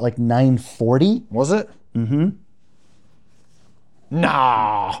started at about like 9:40. Was it? Mm-hmm.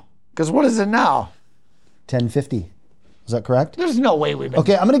 No, because what is it now? 10:50. Is that correct? There's no way we've been...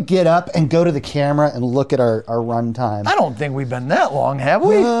 Okay, I'm going to get up and go to the camera and look at our run time. I don't think we've been that long, have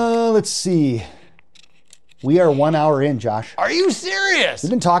we? Let's see. We are 1 hour in, Josh. Are you serious? We've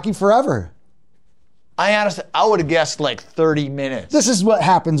been talking forever. I would have guessed like 30 minutes. This is what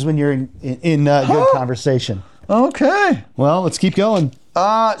happens when you're in good conversation. Okay. Well, let's keep going.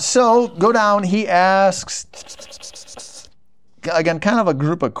 So go down. He asks, again, kind of a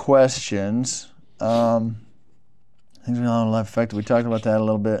group of questions. Things on life effective. We talked about that a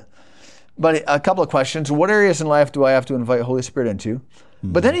little bit. But a couple of questions. What areas in life do I have to invite Holy Spirit into?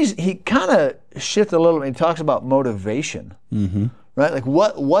 Mm-hmm. But then he kind of shifted a little bit. He talks about motivation. Mm-hmm. Right? Like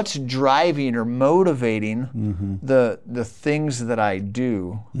what's driving or motivating the things that I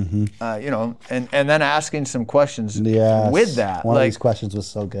do, and then asking some questions with that. One of these questions was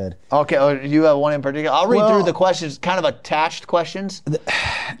so good. Okay, you have one in particular? I'll read through the questions, kind of attached questions.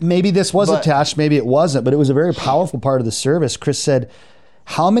 Maybe this was attached, maybe it wasn't, but it was a very powerful part of the service. Chris said,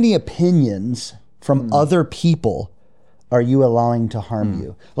 how many opinions from other people are you allowing to harm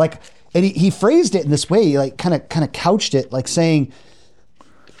you? Like, and he phrased it in this way, like kind of couched it, like saying,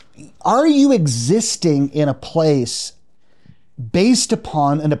 are you existing in a place based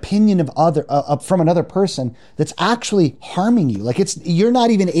upon an opinion of from another person that's actually harming you? Like you're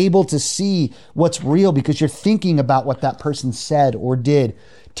not even able to see what's real because you're thinking about what that person said or did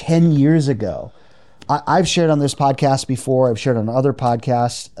 10 years ago. I've shared on this podcast before. I've shared on other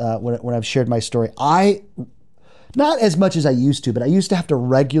podcasts when I've shared my story. Not as much as I used to, but I used to have to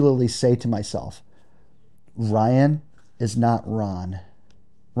regularly say to myself, Ryan is not Ron.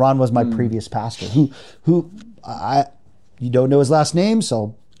 Ron was my previous pastor who you don't know his last name,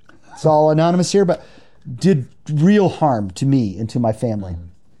 so it's all anonymous here, but did real harm to me and to my family.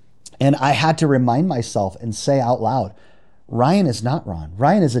 And I had to remind myself and say out loud, Ryan is not Ron.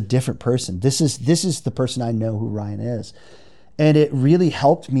 Ryan is a different person. This is the person I know who Ryan is. And it really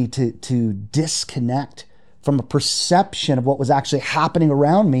helped me to disconnect from a perception of what was actually happening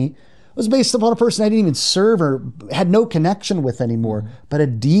around me. It was based upon a person I didn't even serve or had no connection with anymore, but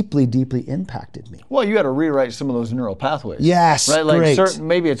it deeply, deeply impacted me. Well, you had to rewrite some of those neural pathways. Yes, right. Like great.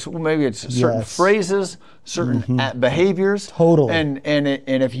 maybe it's certain phrases, certain behaviors. Totally. And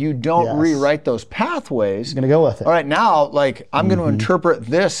if you don't rewrite those pathways, I'm gonna go with it. All right, now like I'm going to interpret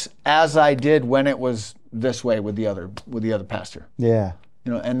this as I did when it was this way with the other pastor. Yeah.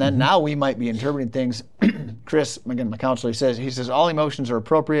 And then now we might be interpreting things. Chris, again, my counselor, he says all emotions are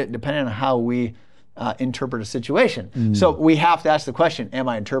appropriate depending on how we interpret a situation. So we have to ask the question, am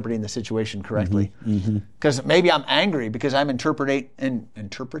I interpreting the situation correctly? Because maybe I'm angry because I'm interpreting,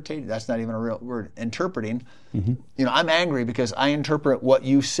 that's not even a real word, interpreting. I'm angry because I interpret what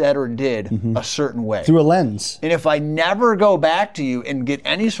you said or did a certain way. Through a lens. And if I never go back to you and get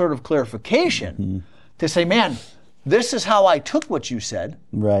any sort of clarification to say, man, this is how I took what you said.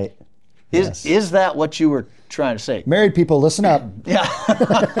 Right. Is that what you were trying to say? Married people, listen up. Yeah.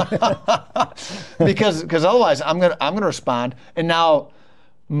 because otherwise I'm gonna respond, and now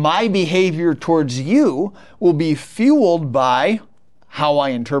my behavior towards you will be fueled by how I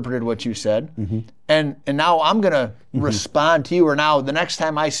interpreted what you said. And now I'm gonna respond to you, or now the next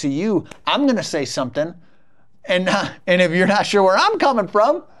time I see you, I'm gonna say something, and if you're not sure where I'm coming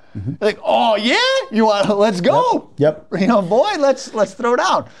from, like, oh yeah, you want? Let's go. Yep. Boy, let's throw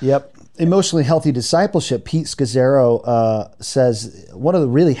down. Yep. Emotionally healthy discipleship. Pete Scazzaro says one of the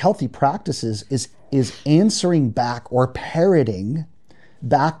really healthy practices is answering back or parroting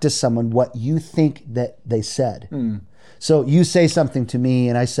back to someone what you think that they said. So you say something to me,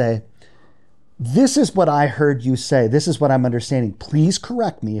 and I say, "This is what I heard you say. This is what I'm understanding. Please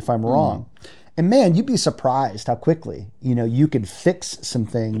correct me if I'm wrong." And man, you'd be surprised how quickly, you could fix some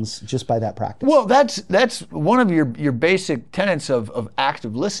things just by that practice. Well, that's one of your basic tenets of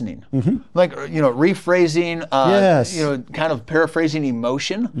active listening. Like, rephrasing, kind of paraphrasing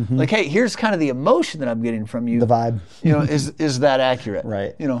emotion. Like, hey, here's kind of the emotion that I'm getting from you. The vibe. Is that accurate?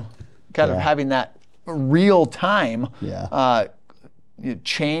 Right. Kind of having that real time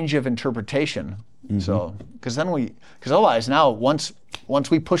change of interpretation. So, because otherwise now once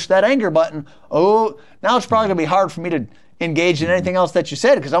we push that anger button, now it's probably gonna be hard for me to engage in anything else that you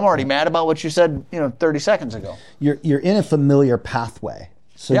said because I'm already mad about what you said, 30 seconds ago. You're in a familiar pathway,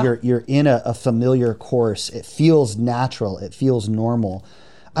 so you're in a familiar course. It feels natural. It feels normal.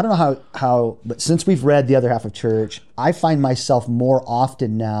 I don't know how, but since we've read The Other Half of Church, I find myself more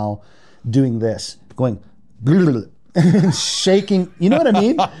often now doing this, going, and shaking, you know what I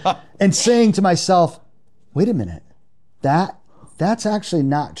mean? And saying to myself, wait a minute, that's actually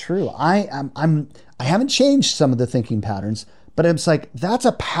not true. I haven't changed some of the thinking patterns, but it's like, that's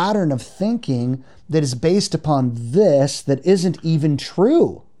a pattern of thinking that is based upon this that isn't even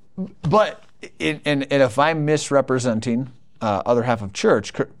true. But, and if I'm misrepresenting Other Half of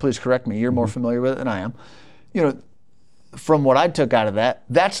Church, please correct me. You're more familiar with it than I am. You know, from what I took out of that,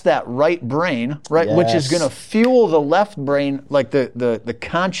 that's that right brain, right, yes. Which is going to fuel the left brain, like the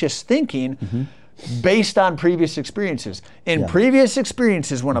conscious thinking, based on previous experiences. In previous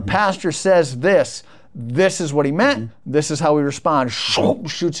experiences, when a pastor says this is what he meant, this is how we respond,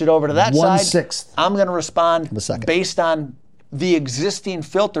 shoots it over to that side. 1/6. I'm going to respond based on the existing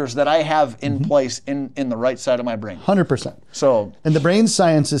filters that I have in place in the right side of my brain. 100%. So, and the brain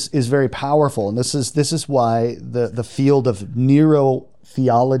science is very powerful, and this is why the field of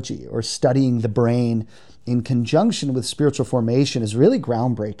neurotheology, or studying the brain in conjunction with spiritual formation, is really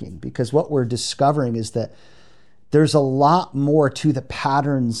groundbreaking, because what we're discovering is that there's a lot more to the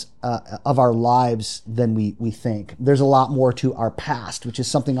patterns of our lives than we think. There's a lot more to our past, which is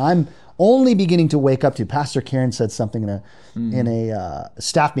something I'm only beginning to wake up to. Pastor Karen said something in a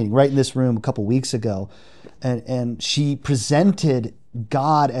staff meeting right in this room a couple weeks ago, and she presented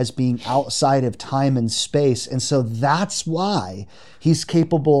God as being outside of time and space, and so that's why he's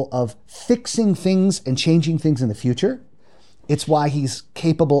capable of fixing things and changing things in the future. It's why he's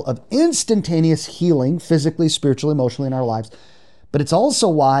capable of instantaneous healing, physically, spiritually, emotionally, in our lives. But it's also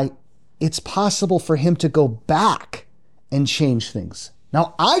why it's possible for him to go back and change things.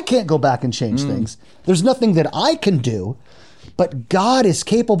 Now, I can't go back and change things. There's nothing that I can do, but God is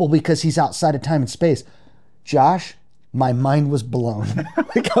capable, because he's outside of time and space. Josh, my mind was blown.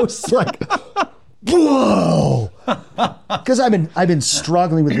 Like, I was like, whoa! Because I've been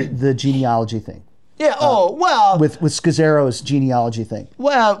struggling with the genealogy thing. Yeah. With Scazzero's genealogy thing.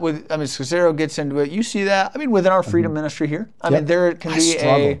 Well, Scazzero gets into it. You see that? I mean, within our freedom ministry here, I mean, there can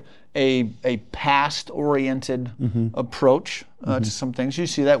be a past-oriented approach to some things. You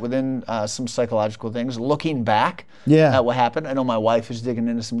see that within some psychological things, looking back at what happened. I know my wife is digging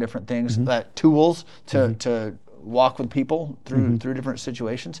into some different things, that tools to walk with people through different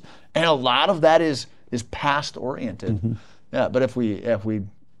situations, and a lot of that is past-oriented. Yeah, but if we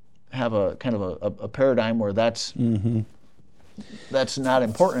have a kind of a paradigm where that's not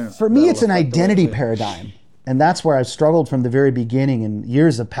important. For me, it's an identity paradigm. And that's where I've struggled from the very beginning, and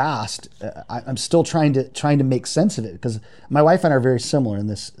years have passed. I'm still trying to make sense of it, because my wife and I are very similar in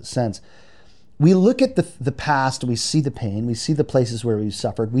this sense. We look at the past, we see the pain, we see the places where we've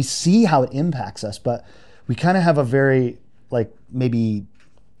suffered, we see how it impacts us, but we kind of have a very, maybe,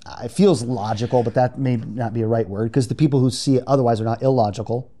 it feels logical, but that may not be a right word, because the people who see it otherwise are not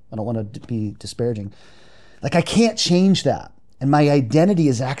illogical. I don't want to be disparaging. I can't change that. And my identity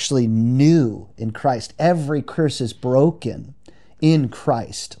is actually new in Christ. Every curse is broken in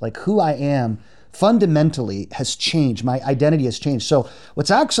Christ. Who I am fundamentally has changed. My identity has changed. So what's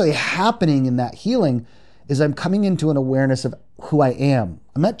actually happening in that healing is I'm coming into an awareness of who I am.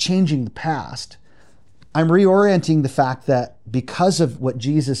 I'm not changing the past. I'm reorienting the fact that because of what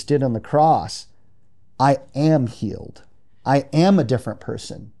Jesus did on the cross, I am healed. I am a different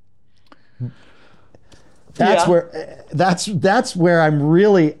person. That's where I'm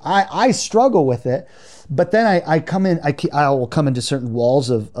really, I struggle with it, but then I will come into certain walls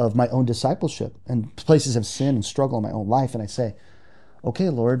of my own discipleship and places of sin and struggle in my own life, and I say, okay,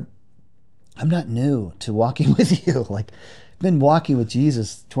 Lord, I'm not new to walking with you. I've been walking with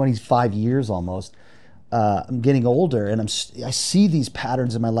Jesus 25 years almost. I'm getting older, and I see these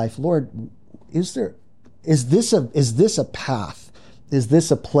patterns in my life. Lord, is this a path? Is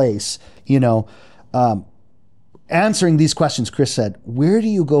this a place? Answering these questions, Chris said, where do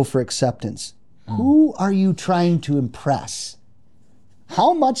you go for acceptance? Who are you trying to impress?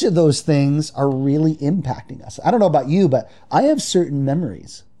 How much of those things are really impacting us? I don't know about you, but I have certain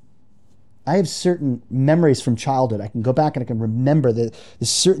memories. I have certain memories from childhood. I can go back and I can remember this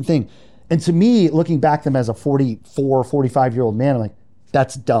certain thing. And to me, looking back at them as a 44, 45-year-old man, I'm like,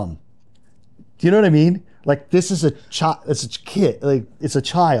 that's dumb. Do you know what I mean? This is it's a kid. It's a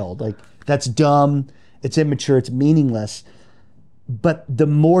child. That's dumb. It's immature, it's meaningless. But the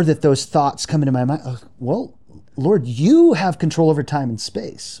more that those thoughts come into my mind, well, Lord, you have control over time and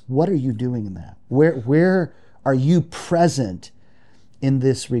space. What are you doing in that? Where are you present in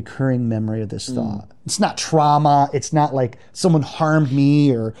this recurring memory of this thought. It's not trauma. It's not like someone harmed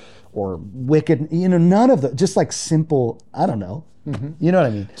me or wicked, none of the, just like simple, I don't know. You know what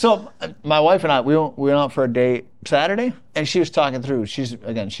I mean? So my wife and I, we went out for a date Saturday, and she was talking through, she's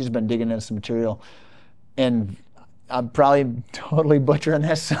been digging into some material, and I'm probably totally butchering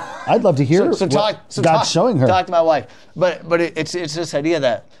this. I'd love to hear God's showing her. Talk to my wife. But it's this idea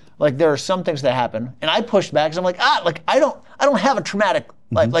that, like, there are some things that happen, and I pushed back because I'm like, I don't have a traumatic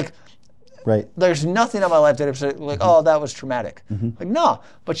life. Like, right. There's nothing in my life that I've said, like, oh, that was traumatic. Like, no.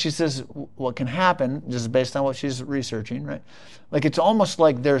 But she says what can happen, just based on what she's researching, right? Like, it's almost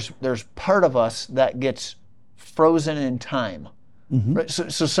like there's part of us that gets frozen in time. Right? So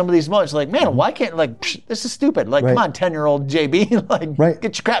some of these moments, like, man, why can't, like, this is stupid. Like, come on, 10-year-old JB, like,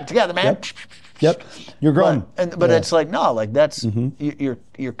 get your crap together, man. Yep. You're grown. But it's like, no, like, that's,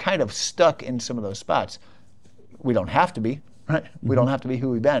 you're kind of stuck in some of those spots. We don't have to be, right? We don't have to be who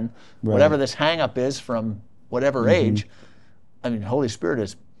we've been. Right. Whatever this hang-up is from whatever age, I mean, Holy Spirit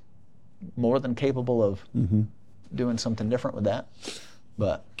is more than capable of doing something different with that.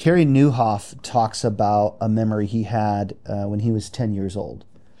 But Carey Nieuwhof talks about a memory he had when he was 10 years old.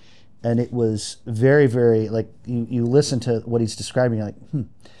 And it was very, very, like, you listen to what he's describing, you're like,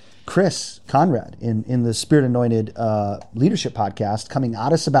 Chris Conrad in the Spirit Anointed Leadership podcast, coming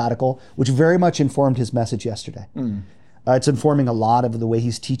out of sabbatical, which very much informed his message yesterday. It's informing a lot of the way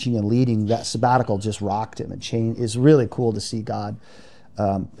he's teaching and leading. That sabbatical just rocked him and changed. It's really cool to see God.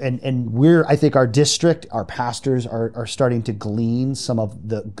 And I think our district, our pastors are starting to glean some of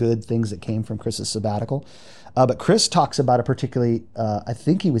the good things that came from Chris's sabbatical. But Chris talks about it particularly, I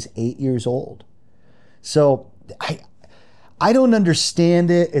think he was 8 years old. So I don't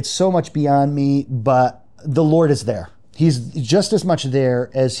understand it. It's so much beyond me, but the Lord is there. He's just as much there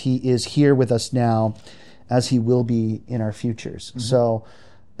as he is here with us now, as he will be in our futures. So,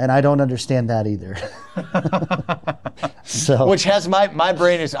 and I don't understand that either. So, which has my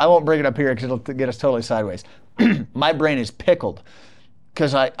brain is, I won't bring it up here because it'll get us totally sideways. My brain is pickled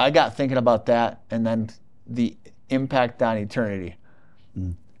because I got thinking about that and then the impact on eternity.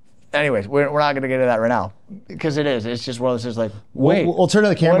 Anyways, we're not going to get into that right now because it's just one of those things like, wait. We'll turn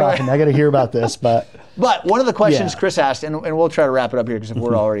the camera off and I got to hear about this. But one of the questions Chris asked, and we'll try to wrap it up here because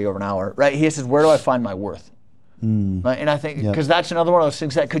we're already over an hour, right? He says, where do I find my worth? Right? And I think, because that's another one of those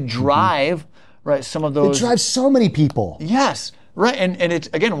things that could drive, right, some of those. It drives so many people. Yes, right. And it's,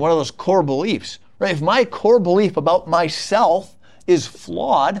 again, one of those core beliefs, right? If my core belief about myself is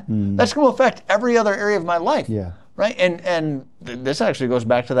flawed, that's going to affect every other area of my life. Yeah. Right, and this actually goes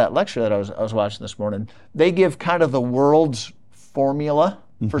back to that lecture that I was watching this morning. They give kind of the world's formula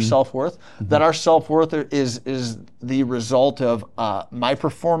for self-worth, that our self-worth is the result of my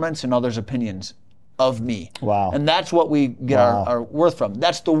performance and others' opinions of me. Wow. And that's what we get our worth from.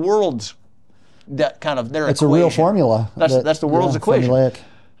 That's the world's, that kind of their it's equation. A real formula. That's the world's equation. Formulaic.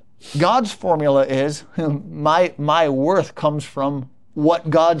 God's formula is my worth comes from what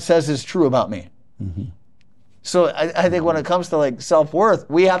God says is true about me. So I think when it comes to, like, self-worth,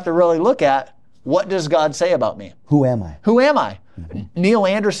 we have to really look at, what does God say about me? Who am I? Who am I? Neil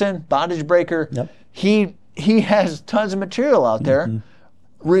Anderson, Bondage Breaker, he has tons of material out there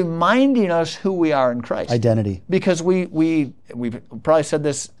reminding us who we are in Christ. Identity. Because we've probably said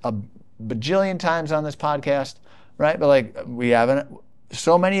this a bajillion times on this podcast, right? But, like, we haven't,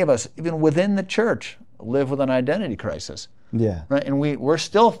 so many of us, even within the church, live with an identity crisis. Yeah. Right. And we're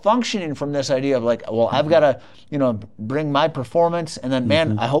still functioning from this idea of, like, well, I've got to, bring my performance, and then,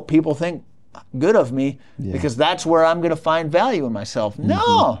 man, I hope people think good of me because that's where I'm going to find value in myself.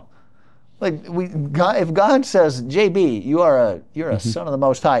 No. Like, if God says, JB, you're a son of the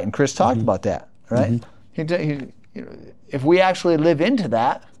Most High, and Chris talked about that, right? If we actually live into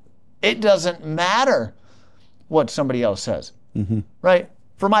that, it doesn't matter what somebody else says, right?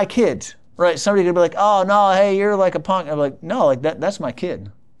 For my kids. Right, somebody could be like, oh, no, hey, you're like a punk. I'm like, no, like that's my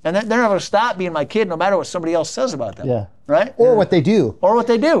kid. And they're not going to stop being my kid no matter what somebody else says about them. Yeah. Right? Or what they do. Or what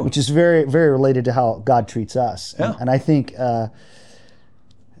they do. Which is very, very related to how God treats us. Yeah. And I think the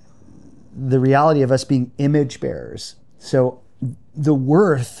reality of us being image bearers. So the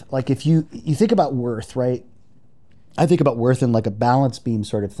worth, like, if you think about worth, right? I think about worth in like a balance beam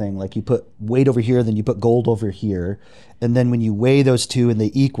sort of thing. Like, you put weight over here, then you put gold over here. And then when you weigh those two and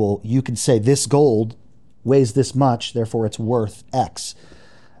they equal, you can say this gold weighs this much, therefore it's worth X.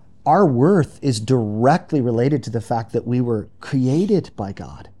 Our worth is directly related to the fact that we were created by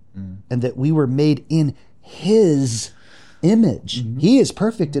God and that we were made in His image. He is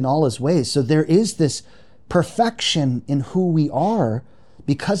perfect in all His ways. So there is this perfection in who we are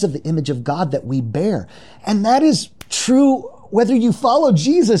because of the image of God that we bear. And that is true whether you follow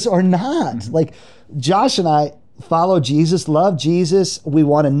Jesus or not. Like Josh and I follow Jesus, love Jesus. We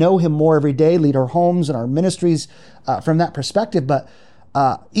want to know him more every day, lead our homes and our ministries from that perspective. But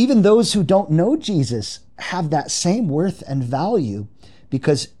even those who don't know Jesus have that same worth and value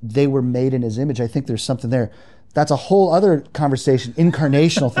because they were made in his image. I think there's something there. That's a whole other conversation,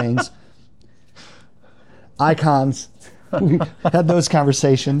 incarnational things. Icons. We had those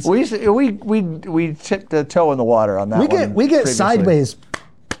conversations. We tipped the toe in the water on that one. We get sideways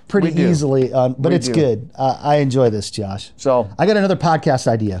pretty easily, but it's good. I enjoy this, Josh. So I got another podcast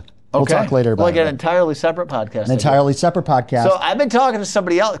idea. We'll talk later about it. Like an entirely separate podcast. An entirely separate podcast. So I've been talking to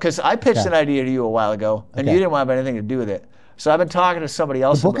somebody else because I pitched an idea to you a while ago, and you didn't want to have anything to do with it. So I've been talking to somebody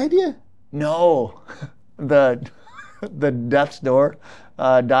else. The book idea? No, the Death's Door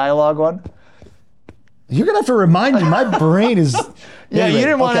dialogue one. You're going to have to remind me. My brain is... Yeah, anyway, you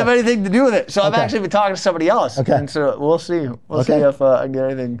didn't want to have anything to do with it. So I've actually been talking to somebody else. Okay. And so we'll see. We'll see if I get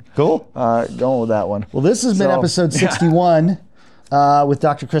anything cool going with that one. Well, this has been episode 61 with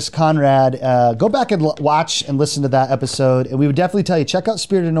Dr. Chris Conrad. Go back and watch and listen to that episode. And we would definitely tell you, check out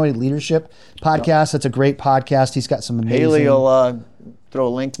Spirit Anointed Leadership podcast. That's a great podcast. He's got some amazing... Haley will... throw a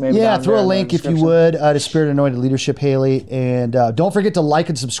link maybe. Yeah, throw a link if you would to Spirit Anointed Leadership, Haley. And don't forget to like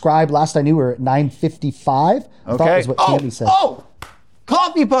and subscribe. Last I knew we were at 955. I thought that was what Tammy said.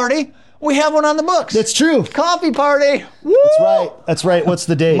 Coffee party. We have one on the books. That's true. Coffee party. Woo! That's right. What's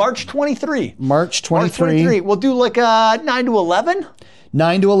the date? March 23. March 23. We'll do like 9 to 11.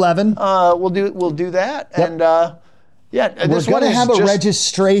 9 to 11. We'll do that. Yep. And we're going to have a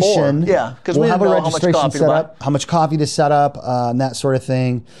registration. Yeah, because we'll have a registration set up, how much coffee to set up, and that sort of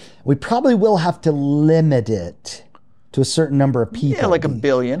thing. We probably will have to limit it to a certain number of people. Yeah, like 1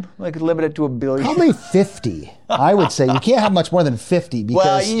 billion. Like limit it to 1 billion. Probably 50, I would say. You can't have much more than 50 because...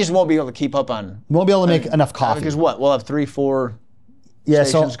 Well, you just won't be able to keep up on... You won't be able to make enough coffee. Because what? We'll have 3-4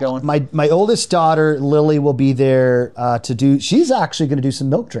 stations going. My oldest daughter, Lily, will be there to do... She's actually going to do some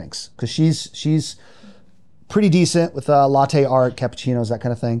milk drinks because she's pretty decent with latte art, cappuccinos, that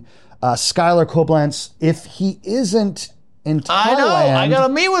kind of thing. Skylar Koblenz, if he isn't in Thailand... I know. I got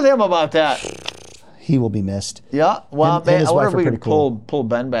to meet with him about that. He will be missed. Yeah. Well, I wonder if we can pull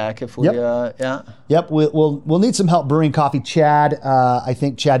Ben back if we. Yep. We'll need some help brewing coffee. Chad, I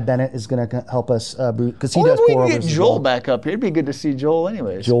think Chad Bennett is going to help us brew because he does pour overs. We can get Joel back up here. It'd be good to see Joel,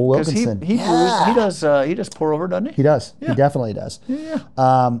 anyways. Joel Wilkinson. He brews. He does pour over, doesn't he? He does. Yeah. He definitely does. Yeah.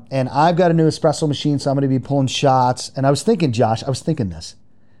 And I've got a new espresso machine, so I'm going to be pulling shots. And I was thinking, Josh, this.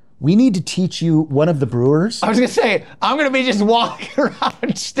 We need to teach you one of the brewers. I was going to say, I'm going to be just walking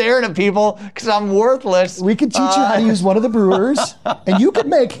around staring at people because I'm worthless. We could teach you how to use one of the brewers, and you could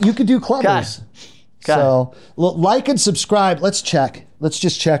do clubbers. So like and subscribe. Let's check. Let's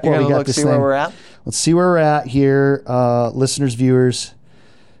just check where we got this thing. Where we're at? Let's see where we're at here, listeners, viewers.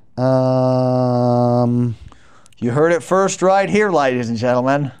 You heard it first right here, ladies and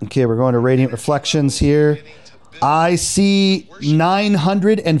gentlemen. Okay, we're going to Radiant Reflections here. I see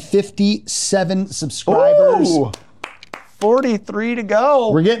 957 subscribers. Ooh, 43 to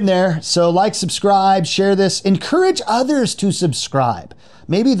go. We're getting there. So like, subscribe, share this. Encourage others to subscribe.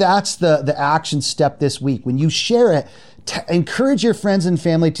 Maybe that's the action step this week. When you share it, encourage your friends and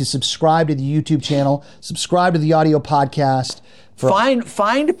family to subscribe to the YouTube channel, subscribe to the audio podcast. Find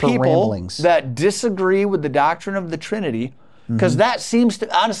people that disagree with the doctrine of the Trinity, because that seems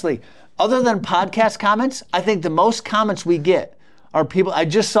to, honestly... Other than podcast comments, I think the most comments we get are people. I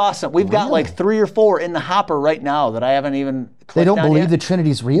just saw some. We've got like 3 or 4 in the hopper right now that I haven't even clicked on. They don't believe yet, the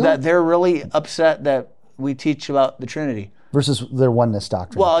Trinity's real? That they're really upset that we teach about the Trinity. Versus their oneness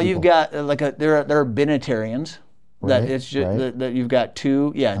doctrine. Well, you've got there are Binitarians. That it's just that you've got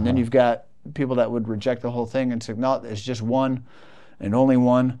 2. Yeah, and then you've got people that would reject the whole thing and say, no, it's just one and only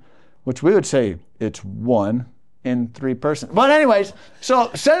one, which we would say it's one in 3 persons. But anyways, so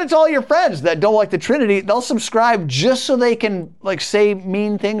send it to all your friends that don't like the Trinity. They'll subscribe just so they can say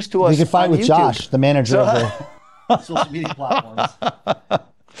mean things to us. You can fight with YouTube. Josh, the manager of the social media platforms.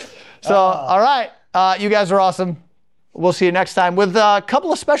 So, all right. You guys are awesome. We'll see you next time with a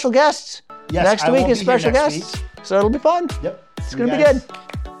couple of special guests. Yes, next week is special guests. So it'll be fun. Yep. It's going to be good.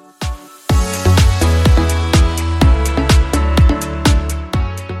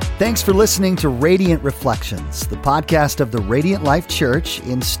 Thanks for listening to Radiant Reflections, the podcast of the Radiant Life Church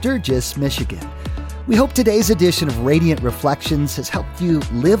in Sturgis, Michigan. We hope today's edition of Radiant Reflections has helped you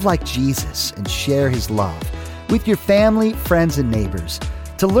live like Jesus and share his love with your family, friends, and neighbors.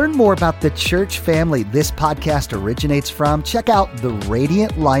 To learn more about the church family this podcast originates from, check out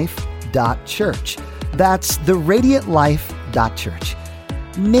theradiantlife.church. That's theradiantlife.church.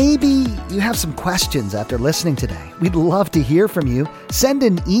 Maybe you have some questions after listening today. We'd love to hear from you. Send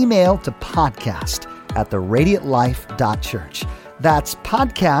an email to podcast@theradiantlife.church. That's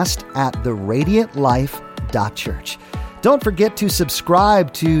podcast@theradiantlife.church. Don't forget to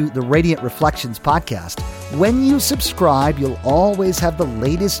subscribe to the Radiant Reflections podcast. When you subscribe, you'll always have the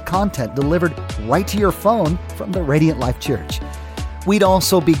latest content delivered right to your phone from the Radiant Life Church. We'd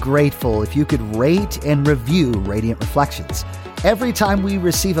also be grateful if you could rate and review Radiant Reflections. Every time we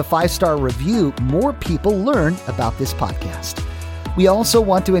receive a 5-star review, more people learn about this podcast. We also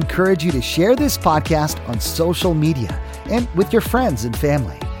want to encourage you to share this podcast on social media and with your friends and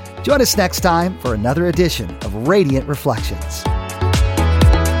family. Join us next time for another edition of Radiant Reflections.